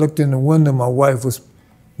wife, I looked in the window, my wife was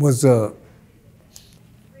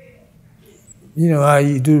you know how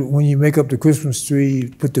you do when you make up the Christmas tree, you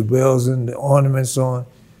put the bells and the ornaments on.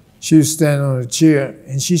 She was standing on a chair,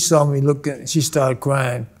 and she saw me looking, she started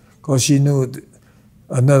crying because she knew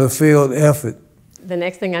another failed effort. The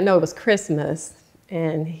next thing I know, it was Christmas,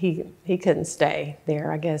 and he couldn't stay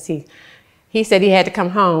there. I guess he said he had to come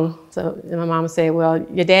home. So my mama said, well,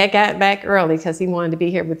 your dad got back early because he wanted to be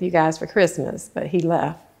here with you guys for Christmas, but he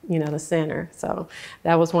left, the center. So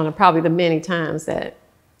that was one of probably the many times that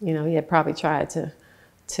he had probably tried to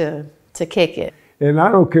kick it. And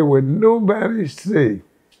I don't care what nobody say.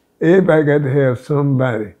 Everybody got to have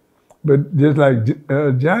somebody. But just like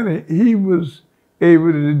Johnny, he was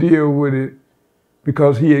able to deal with it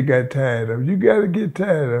because he had got tired of it. You got to get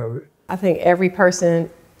tired of it. I think every person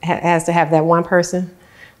has to have that one person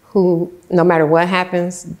who, no matter what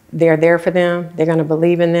happens, they're there for them. They're going to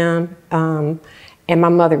believe in them. And my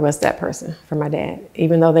mother was that person for my dad,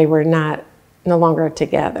 even though they were no longer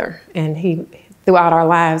together. And he, throughout our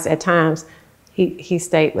lives, at times, he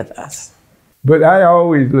stayed with us. But I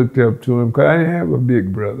always looked up to him because I didn't have a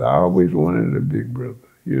big brother. I always wanted a big brother,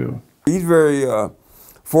 you know. He's very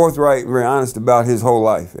forthright, very honest about his whole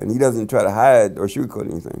life, and he doesn't try to hide or sugarcoat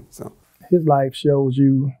anything. So his life shows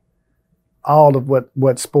you all of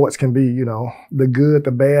what sports can be, you know, the good,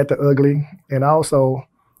 the bad, the ugly, and also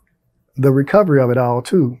the recovery of it all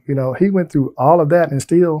too. You know, he went through all of that and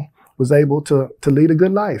still was able to lead a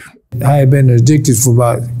good life. I had been addicted for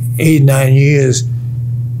about 8-9 years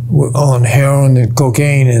on heroin and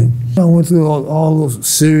cocaine, and I went through all those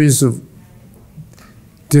series of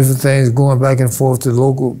different things, going back and forth to the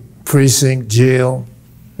local precinct, jail,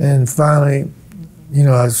 and finally, you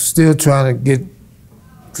know, I was still trying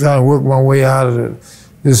to work my way out of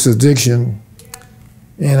this addiction,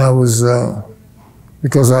 and I was,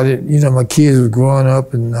 because I didn't, you know, my kids were growing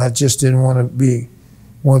up, and I just didn't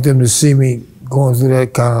want them to see me going through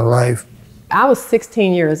that kind of life. I was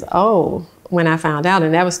 16 years old when I found out,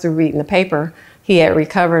 and that was through reading the paper. He had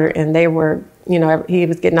recovered, and they were, you know, he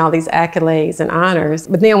was getting all these accolades and honors.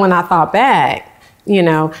 But then when I thought back, you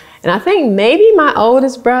know, and I think maybe my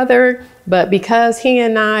oldest brother, but because he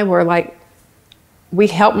and I were like, we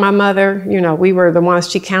helped my mother, you know, we were the ones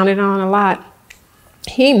she counted on a lot.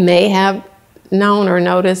 He may have known or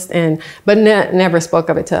noticed, but never spoke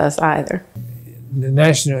of it to us either. The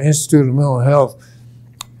National Institute of Mental Health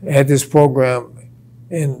had this program,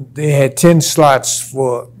 and they had 10 slots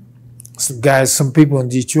for some people in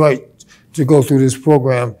Detroit to go through this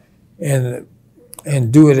program and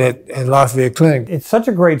do it at Lafayette Clinic. It's such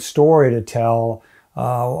a great story to tell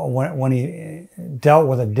when he dealt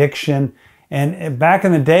with addiction. And back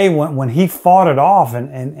in the day when he fought it off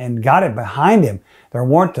and got it behind him, there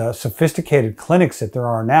weren't the sophisticated clinics that there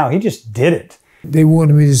are now. He just did it. They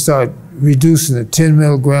wanted me to start reducing to 10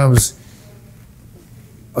 milligrams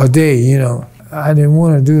a day, you know. I didn't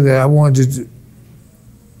want to do that. I wanted to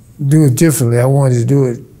do it differently. I wanted to do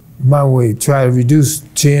it my way, try to reduce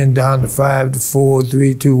 10 down to 5 to 4,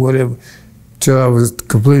 3, 2, whatever, till I was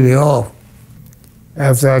completely off.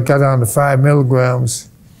 After I got down to 5 milligrams,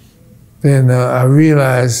 then I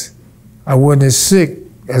realized I wasn't as sick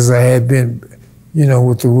as I had been, you know,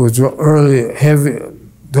 with the early heavy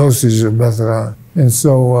dosage of methadone. And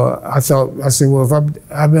so I said, well, if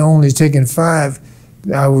I've been only taking 5,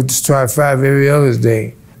 I would just try 5 every other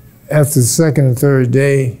day. After the second and third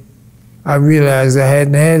day, I realized I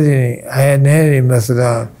hadn't had any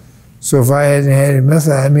methadone. So if I hadn't had any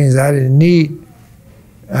methadone, that means I didn't need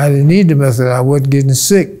the methadone. I wasn't getting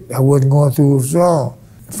sick. I wasn't going through withdrawal.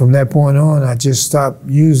 From that point on, I just stopped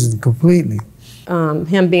using completely.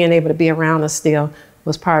 Him being able to be around us still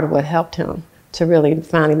was part of what helped him to really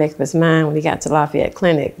finally make up his mind when he got to Lafayette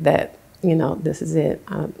Clinic that, you know, this is it.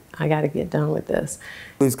 I got to get done with this.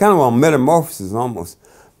 It's kind of a metamorphosis almost,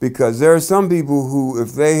 because there are some people who,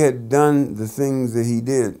 if they had done the things that he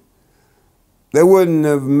did, they wouldn't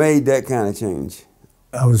have made that kind of change.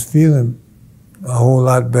 I was feeling a whole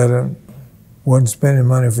lot better, wasn't spending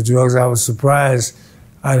money for drugs. I was surprised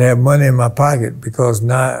I'd have money in my pocket because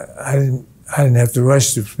now I didn't have to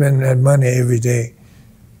rush to spend that money every day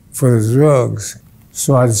for the drugs.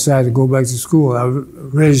 So I decided to go back to school. I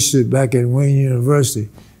registered back at Wayne University.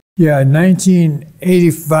 Yeah, in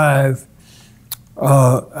 1985,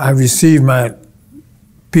 I received my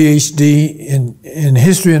PhD in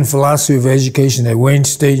History and Philosophy of Education at Wayne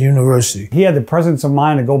State University. He had the presence of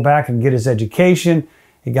mind to go back and get his education.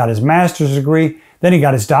 He got his master's degree, then he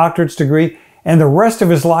got his doctorate's degree, and the rest of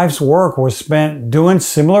his life's work was spent doing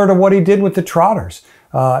similar to what he did with the Trotters.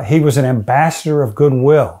 He was an ambassador of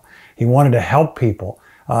goodwill. He wanted to help people.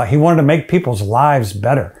 He wanted to make people's lives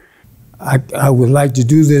better. I would like to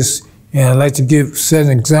do this, and I'd like to set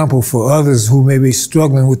an example for others who may be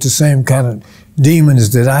struggling with the same kind of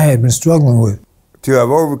demons that I had been struggling with. To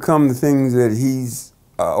have overcome the things that he's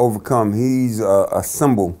overcome, he's a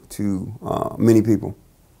symbol to many people.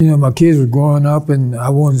 You know, my kids were growing up, and I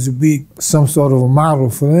wanted to be some sort of a model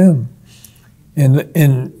for them,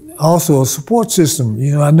 and also a support system.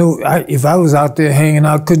 You know, I know if I was out there hanging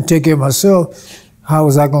out, couldn't take care of myself, how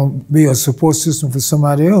was I going to be a support system for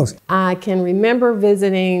somebody else? I can remember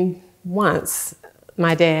visiting once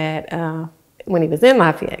my dad when he was in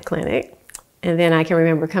Lafayette Clinic, and then I can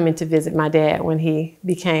remember coming to visit my dad when he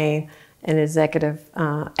became an executive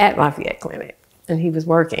at Lafayette Clinic, and he was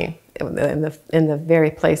working in the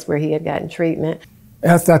very place where he had gotten treatment.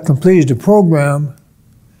 After I completed the program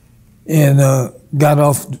and got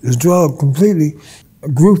off the drug completely,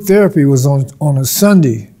 group therapy was on a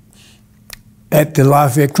Sunday. at the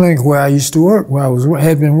Lafayette Clinic where I used to work, where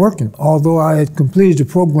had been working. Although I had completed the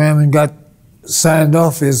program and got signed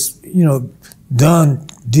off as, done,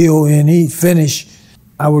 DONE, finished,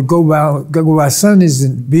 I would go by Sundays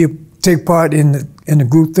and take part in the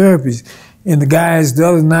group therapies. And the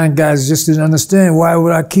other 9 guys just didn't understand why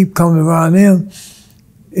would I keep coming around them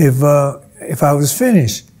if I was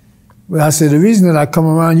finished. But I said, the reason that I come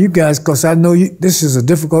around you guys, because I know this is a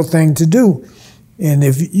difficult thing to do. And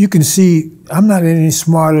if you can see, I'm not any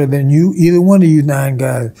smarter than you, either one of you 9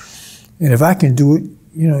 guys. And if I can do it,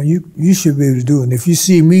 you should be able to do it. And if you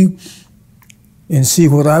see me and see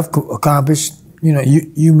what I've accomplished,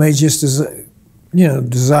 you may just,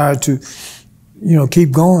 desire to,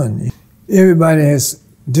 keep going. Everybody has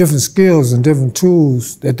different skills and different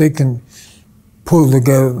tools that they can pull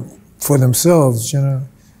together for themselves,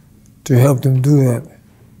 to help them do that.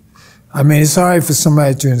 I mean, it's hard for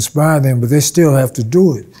somebody to inspire them, but they still have to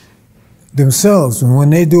do it themselves. And when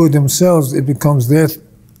they do it themselves, it becomes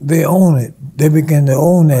they own it. They begin to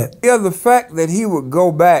own that. Yeah, the fact that he would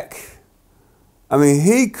go back, I mean,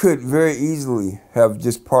 he could very easily have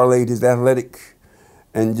just parlayed his athletic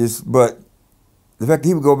but the fact that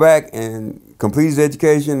he would go back and complete his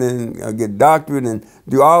education and get a doctorate and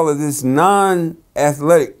do all of this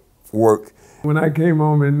non-athletic work. When I came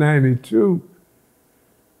home in '92,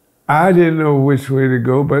 I didn't know which way to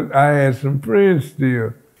go, but I had some friends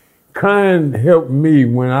still. Klein helped me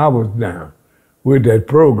when I was down with that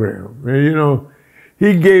program. And,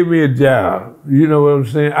 he gave me a job. You know what I'm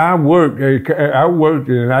saying? I worked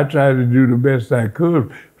and I tried to do the best I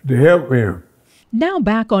could to help him. Now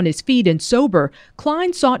back on his feet and sober,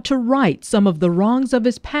 Klein sought to right some of the wrongs of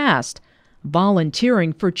his past,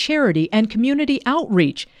 volunteering for charity and community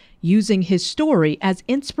outreach, using his story as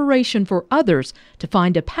inspiration for others to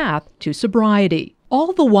find a path to sobriety.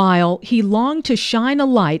 All the while, he longed to shine a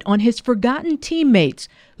light on his forgotten teammates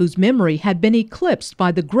whose memory had been eclipsed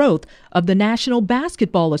by the growth of the National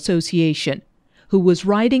Basketball Association, who was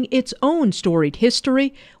writing its own storied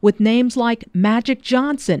history with names like Magic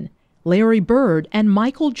Johnson, Larry Bird, and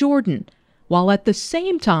Michael Jordan, while at the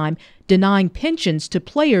same time denying pensions to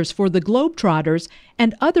players for the Globetrotters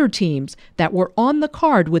and other teams that were on the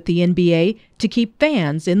card with the NBA to keep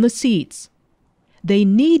fans in the seats. They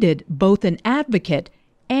needed both an advocate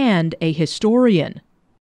and a historian.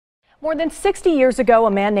 More than 60 years ago,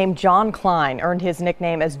 a man named John Klein earned his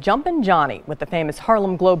nickname as Jumpin' Johnny with the famous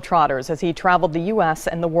Harlem Globetrotters as he traveled the U.S.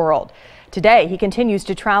 and the world. Today, he continues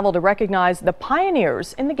to travel to recognize the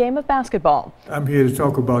pioneers in the game of basketball. I'm here to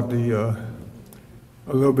talk about a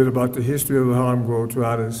little bit about the history of the Harlem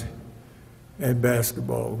Globetrotters and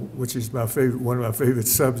basketball, which is one of my favorite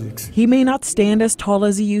subjects. He may not stand as tall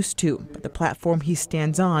as he used to, but the platform he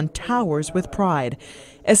stands on towers with pride.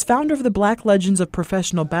 As founder of the Black Legends of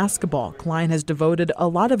Professional Basketball, Klein has devoted a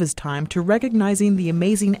lot of his time to recognizing the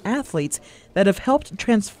amazing athletes that have helped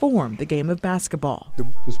transform the game of basketball.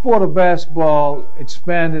 The sport of basketball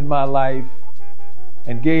expanded my life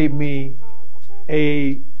and gave me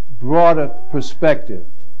a broader perspective.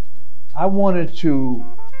 I wanted to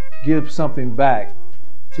give something back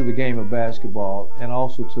to the game of basketball and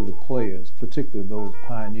also to the players, particularly those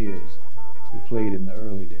pioneers who played in the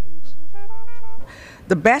early days.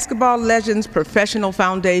 The Basketball Legends Professional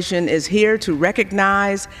Foundation is here to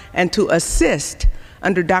recognize and to assist,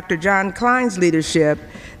 under Dr. John Klein's leadership,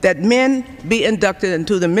 that men be inducted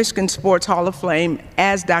into the Michigan Sports Hall of Fame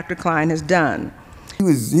as Dr. Klein has done.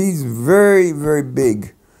 He's very, very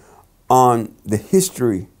big on the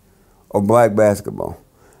history of black basketball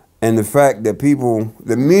and the fact that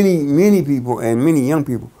many people and many young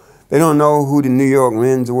people, they don't know who the New York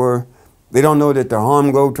Rens were. They don't know that the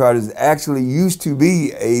Harlem Globetrotters actually used to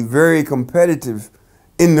be a very competitive,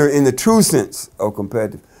 in the true sense of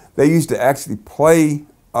competitive. They used to actually play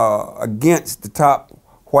against the top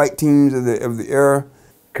white teams of the era.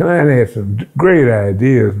 Klein had some great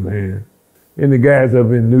ideas, man. And the guys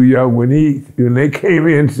up in New York, when they came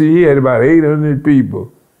in, he had about 800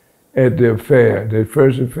 people at the fair, the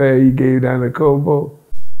first affair he gave down at Cobo.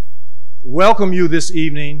 Welcome you this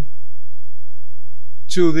evening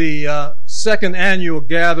to the second annual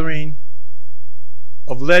gathering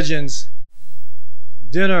of Legends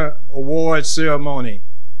Dinner Award Ceremony.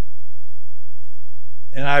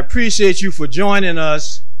 And I appreciate you for joining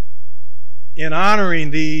us in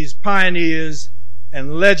honoring these pioneers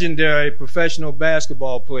and legendary professional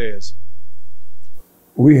basketball players.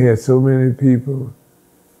 We had so many people.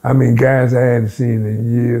 I mean, guys I hadn't seen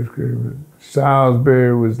in years.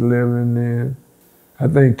 Salisbury was living there. I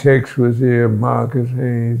think Tex was here, Marcus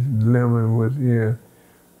Haynes, Lemon was here.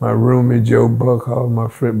 My roomie Joe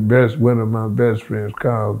Buckhoff, one of my best friends,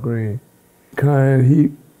 Carl Green. Klein,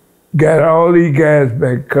 he got all these guys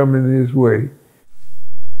back coming his way.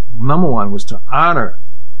 Number one was to honor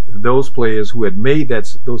those players who had made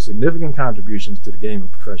those significant contributions to the game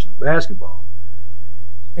of professional basketball,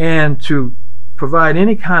 and to provide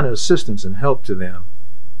any kind of assistance and help to them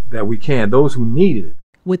that we can, those who needed it.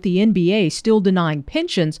 With the NBA still denying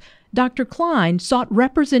pensions, Dr. Klein sought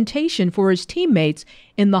representation for his teammates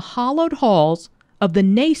in the hallowed halls of the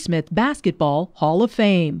Naismith Basketball Hall of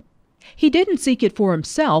Fame. He didn't seek it for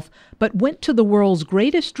himself, but went to the world's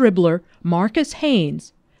greatest dribbler, Marcus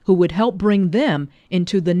Haynes, who would help bring them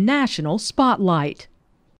into the national spotlight.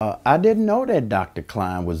 I didn't know that Dr.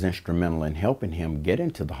 Klein was instrumental in helping him get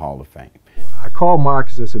into the Hall of Fame. I called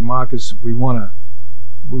Marcus. I said, Marcus, we want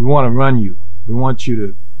to run you. We want you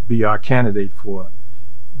to be our candidate for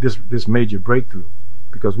this major breakthrough,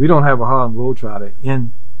 because we don't have a Harlem Globetrotter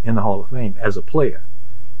in the Hall of Fame as a player.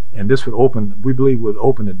 And this would open, we believe, would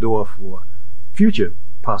open the door for future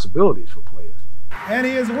possibilities for players. And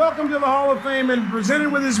he is welcomed to the Hall of Fame and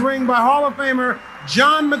presented with his ring by Hall of Famer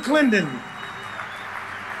John McClendon.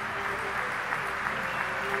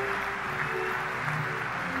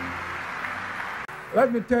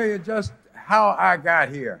 Let me tell you just how I got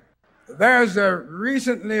here. There's a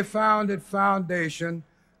recently founded foundation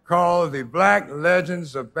called the Black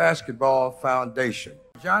Legends of Basketball Foundation.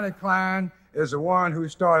 Johnny Klein is the one who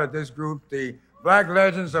started this group, the Black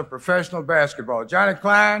Legends of Professional Basketball. Johnny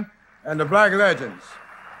Klein and the Black Legends.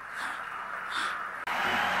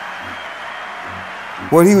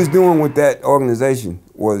 What he was doing with that organization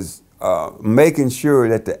was making sure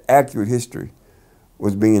that the accurate history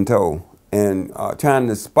was being told, and trying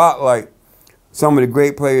to spotlight some of the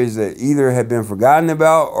great players that either had been forgotten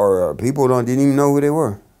about or people didn't even know who they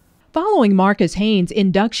were. Following Marcus Haynes'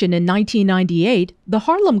 induction in 1998, the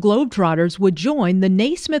Harlem Globetrotters would join the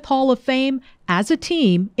Naismith Hall of Fame as a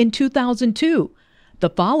team in 2002. The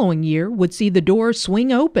following year would see the doors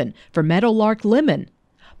swing open for Meadowlark Lemon,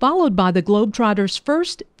 followed by the Globetrotters'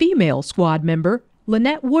 first female squad member,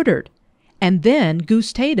 Lynette Woodard, and then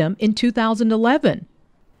Goose Tatum in 2011.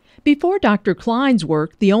 Before Dr. Klein's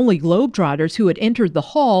work, the only Globetrotters who had entered the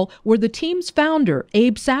hall were the team's founder,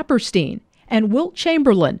 Abe Saperstein, and Wilt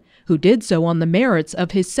Chamberlain, who did so on the merits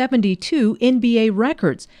of his 72 NBA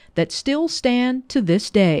records that still stand to this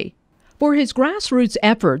day. For his grassroots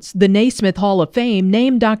efforts, the Naismith Hall of Fame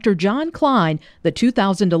named Dr. John Klein the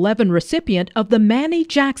 2011 recipient of the Manny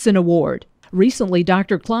Jackson Award. Recently,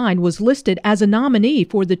 Dr. Klein was listed as a nominee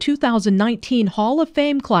for the 2019 Hall of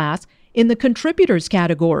Fame class in the Contributors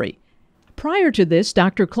category. Prior to this,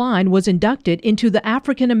 Dr. Klein was inducted into the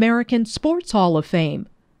African American Sports Hall of Fame,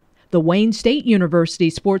 the Wayne State University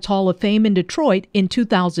Sports Hall of Fame in Detroit in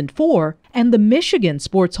 2004, and the Michigan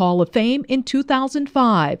Sports Hall of Fame in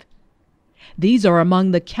 2005. These are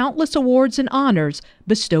among the countless awards and honors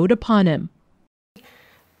bestowed upon him.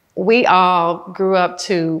 We all grew up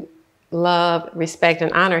to love, respect,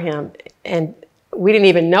 and honor him, and we didn't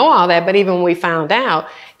even know all that, but even when we found out,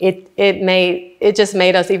 it just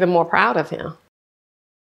made us even more proud of him.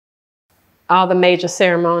 All the major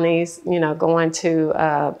ceremonies, you know, going to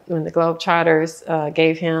when the Globetrotters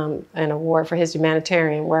gave him an award for his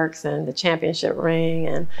humanitarian works and the championship ring.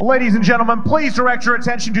 And ladies and gentlemen, please direct your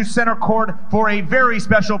attention to center court for a very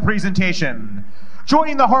special presentation.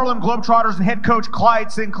 Joining the Harlem Globetrotters and head coach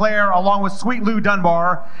Clyde Sinclair, along with Sweet Lou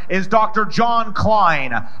Dunbar, is Dr. John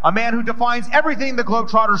Klein, a man who defines everything the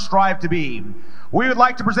Globetrotters strive to be. We would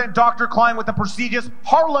like to present Dr. Klein with the prestigious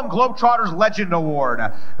Harlem Globetrotters Legend Award.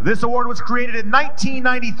 This award was created in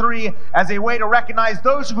 1993 as a way to recognize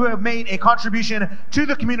those who have made a contribution to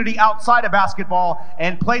the community outside of basketball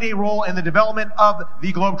and played a role in the development of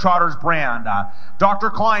the Globetrotters brand.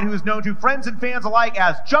 Dr. Klein, who is known to friends and fans alike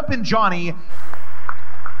as Jumpin' Johnny.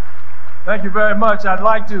 Thank you very much. I'd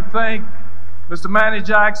like to thank Mr. Manny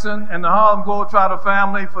Jackson and the Harlem Globetrotter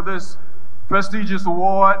family for this prestigious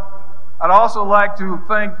award. I'd also like to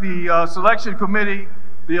thank the selection committee,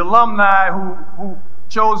 the alumni who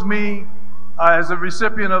chose me as a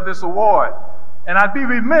recipient of this award. And I'd be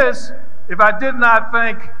remiss if I did not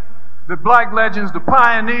thank the Black legends, the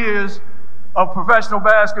pioneers of professional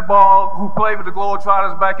basketball who played with the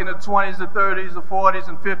Globetrotters back in the 20s, the 30s, the 40s,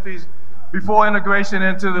 and 50s before integration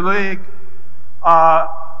into the league. I'm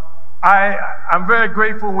very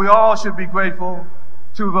grateful, we all should be grateful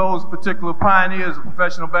to those particular pioneers of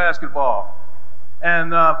professional basketball.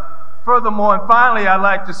 And furthermore, and finally, I'd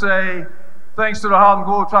like to say thanks to the Harlem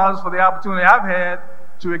Globetrotters for the opportunity I've had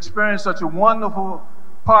to experience such a wonderful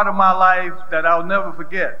part of my life that I'll never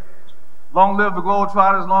forget. Long live the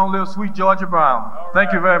Globetrotters, long live sweet Georgia Brown.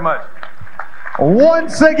 Thank you very much.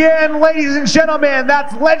 Once again, ladies and gentlemen,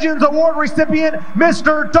 that's Legends Award recipient,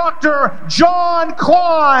 Mr. Dr. John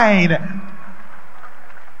Klein.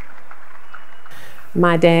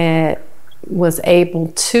 My dad was able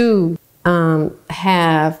to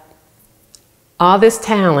have all this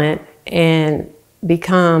talent and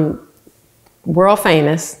become world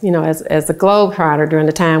famous, you know, as a globetrotter during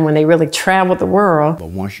the time when they really traveled the world. But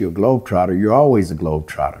once you're a globetrotter, you're always a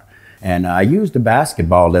globetrotter. And I used the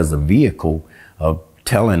basketball as a vehicle of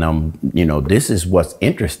telling them, you know, this is what's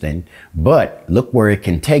interesting, but look where it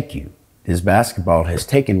can take you. This basketball has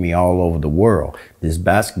taken me all over the world. This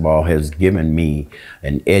basketball has given me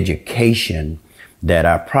an education that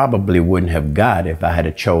I probably wouldn't have got if I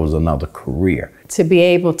had chose another career. To be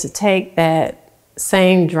able to take that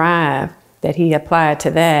same drive that he applied to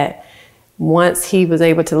that, once he was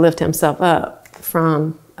able to lift himself up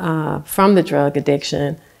from the drug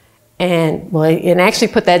addiction, and actually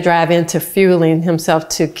put that drive into fueling himself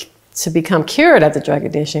to become cured of the drug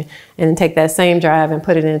addiction, and then take that same drive and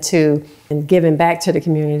put it into and giving back to the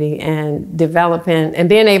community and developing and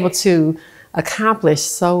being able to accomplish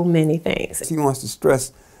so many things. He wants to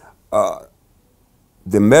stress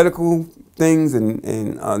the medical things and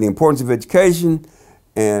the importance of education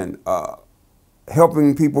and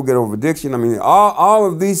helping people get over addiction. I mean, all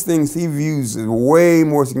of these things he views as way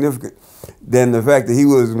more significant than the fact that he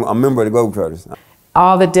was a member of the Globetrotters.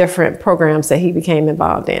 All the different programs that he became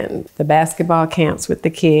involved in, the basketball camps with the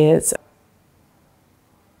kids,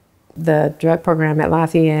 the drug program at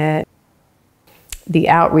Lafayette, the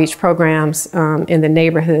outreach programs in the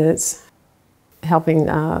neighborhoods, helping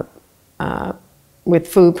with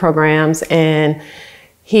food programs, and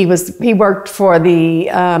he worked for the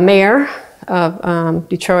mayor of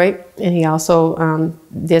Detroit, and he also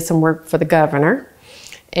did some work for the governor.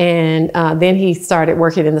 And then he started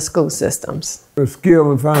working in the school systems. The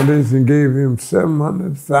Skillman Foundation gave him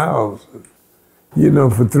 $700,000, you know,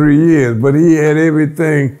 for 3 years. But he had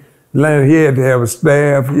everything. He had to have a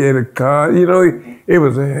staff. He had a car. You know, it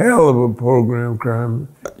was a hell of a program, crime.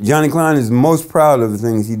 Johnny Klein is most proud of the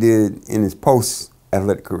things he did in his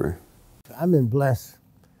post-athletic career. I've been blessed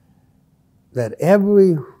that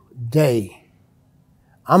every day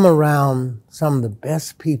I'm around some of the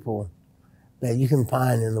best people that you can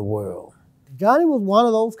find in the world. Johnny was one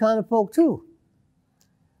of those kind of folk too.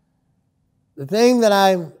 The thing that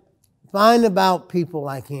I find about people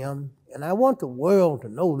like him, and I want the world to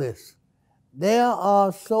know this, there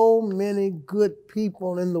are so many good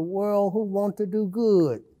people in the world who want to do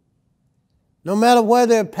good. No matter where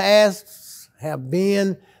their pasts have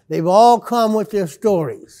been, they've all come with their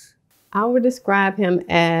stories. I would describe him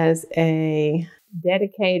as a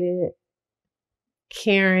dedicated,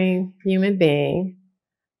 caring human being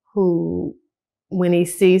who, when he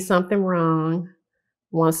sees something wrong,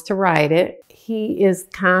 wants to right it. He is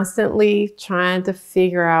constantly trying to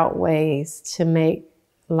figure out ways to make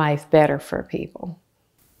life better for people.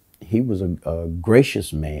 He was a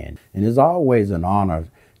gracious man, and it's always an honor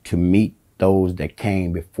to meet those that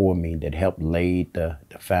came before me that helped lay the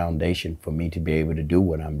foundation for me to be able to do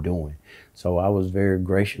what I'm doing. So I was very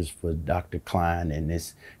gracious for Dr. Klein and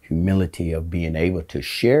this humility of being able to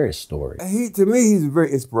share his story. To me, he's a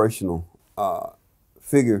very inspirational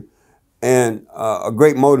figure and a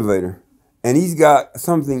great motivator. And he's got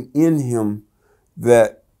something in him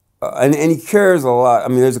that, and he cares a lot. I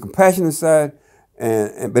mean, there's a compassionate side,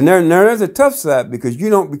 but there's a tough side, because you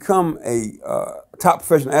don't become a top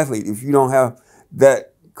professional athlete if you don't have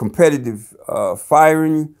that competitive fire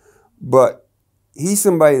in you. But he's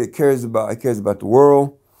somebody that cares about the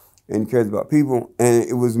world and cares about people. And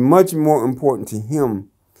it was much more important to him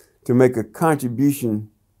to make a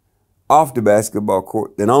contribution off the basketball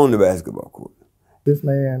court than on the basketball court. This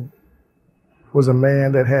man was a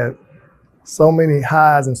man that had so many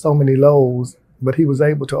highs and so many lows, but he was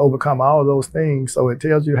able to overcome all of those things. So it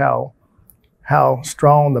tells you how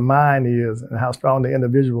strong the mind is and how strong the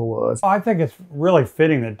individual was. I think it's really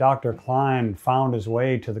fitting that Dr. Klein found his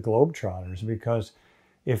way to the Globetrotters, because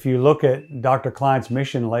if you look at Dr. Klein's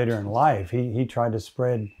mission later in life, he tried to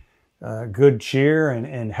spread good cheer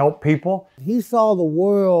and help people. He saw the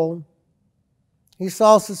world, he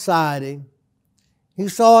saw society, he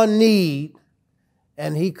saw a need,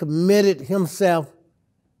 and he committed himself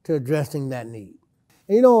to addressing that need.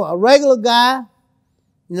 And, you know, a regular guy,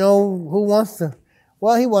 you know, who wants to,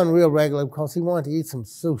 well, he wasn't real regular because he wanted to eat some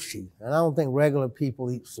sushi. And I don't think regular people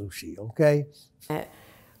eat sushi, okay?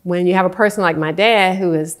 When you have a person like my dad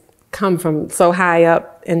who has come from so high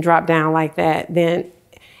up and dropped down like that, then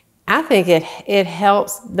I think it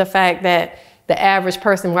helps the fact that the average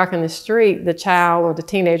person walking the street, the child or the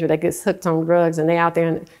teenager that gets hooked on drugs and they out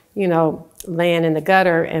there you know, laying in the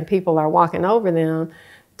gutter and people are walking over them,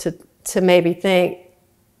 to maybe think,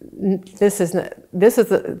 look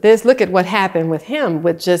at what happened with him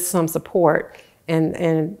with just some support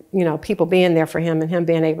and you know, people being there for him and him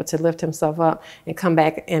being able to lift himself up and come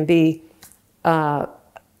back and be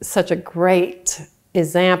such a great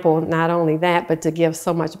example. Not only that, but to give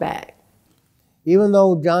so much back. Even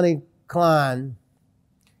though Johnny Klein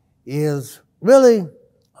is really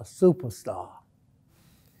a superstar,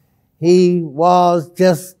 he was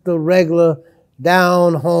just the regular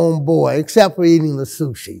down-home boy, except for eating the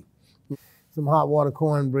sushi. Some hot water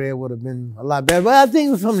cornbread would have been a lot better, but I think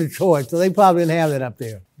it was from Detroit, so they probably didn't have that up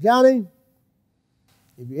there. Johnny,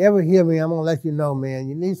 if you ever hear me, I'm gonna let you know, man,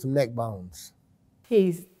 you need some neck bones.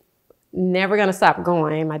 He's never gonna stop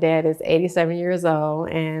going. My dad is 87 years old,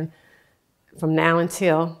 and from now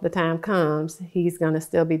until the time comes, he's gonna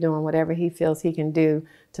still be doing whatever he feels he can do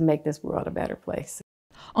to make this world a better place.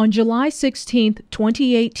 On July 16,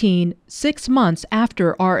 2018, 6 months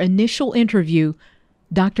after our initial interview,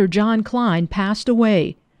 Dr. John Klein passed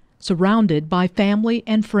away, surrounded by family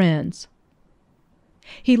and friends.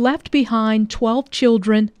 He left behind 12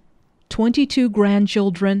 children, 22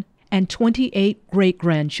 grandchildren, and 28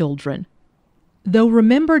 great-grandchildren. Though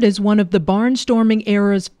remembered as one of the barnstorming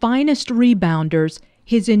era's finest rebounders,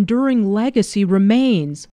 his enduring legacy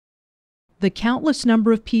remains. The countless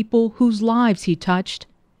number of people whose lives he touched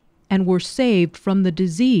and were saved from the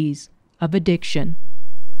disease of addiction.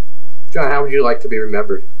 John, how would you like to be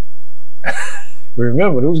remembered?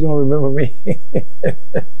 Remembered? Who's going to remember me?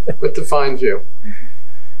 What defines you?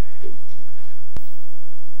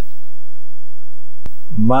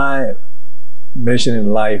 My mission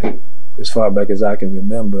in life, as far back as I can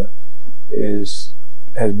remember, has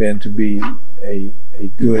been to be a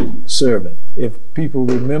good servant. If people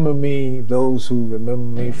remember me, those who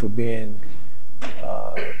remember me for being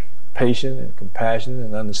patient and compassionate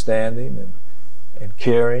and understanding and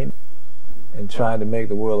caring and trying to make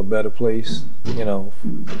the world a better place, you know,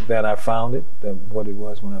 that I found it, than what it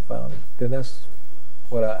was when I found it, then that's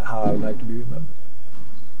how I would like to be remembered.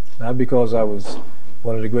 Not because I was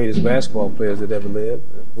one of the greatest basketball players that ever lived,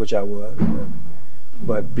 which I was,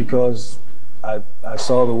 but because I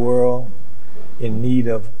saw the world in need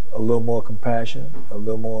of a little more compassion, a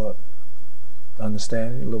little more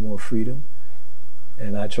understanding, a little more freedom,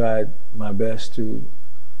 and I tried my best to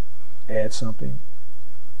add something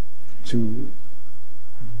to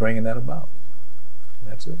bringing that about.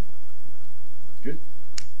 And that's it. Good.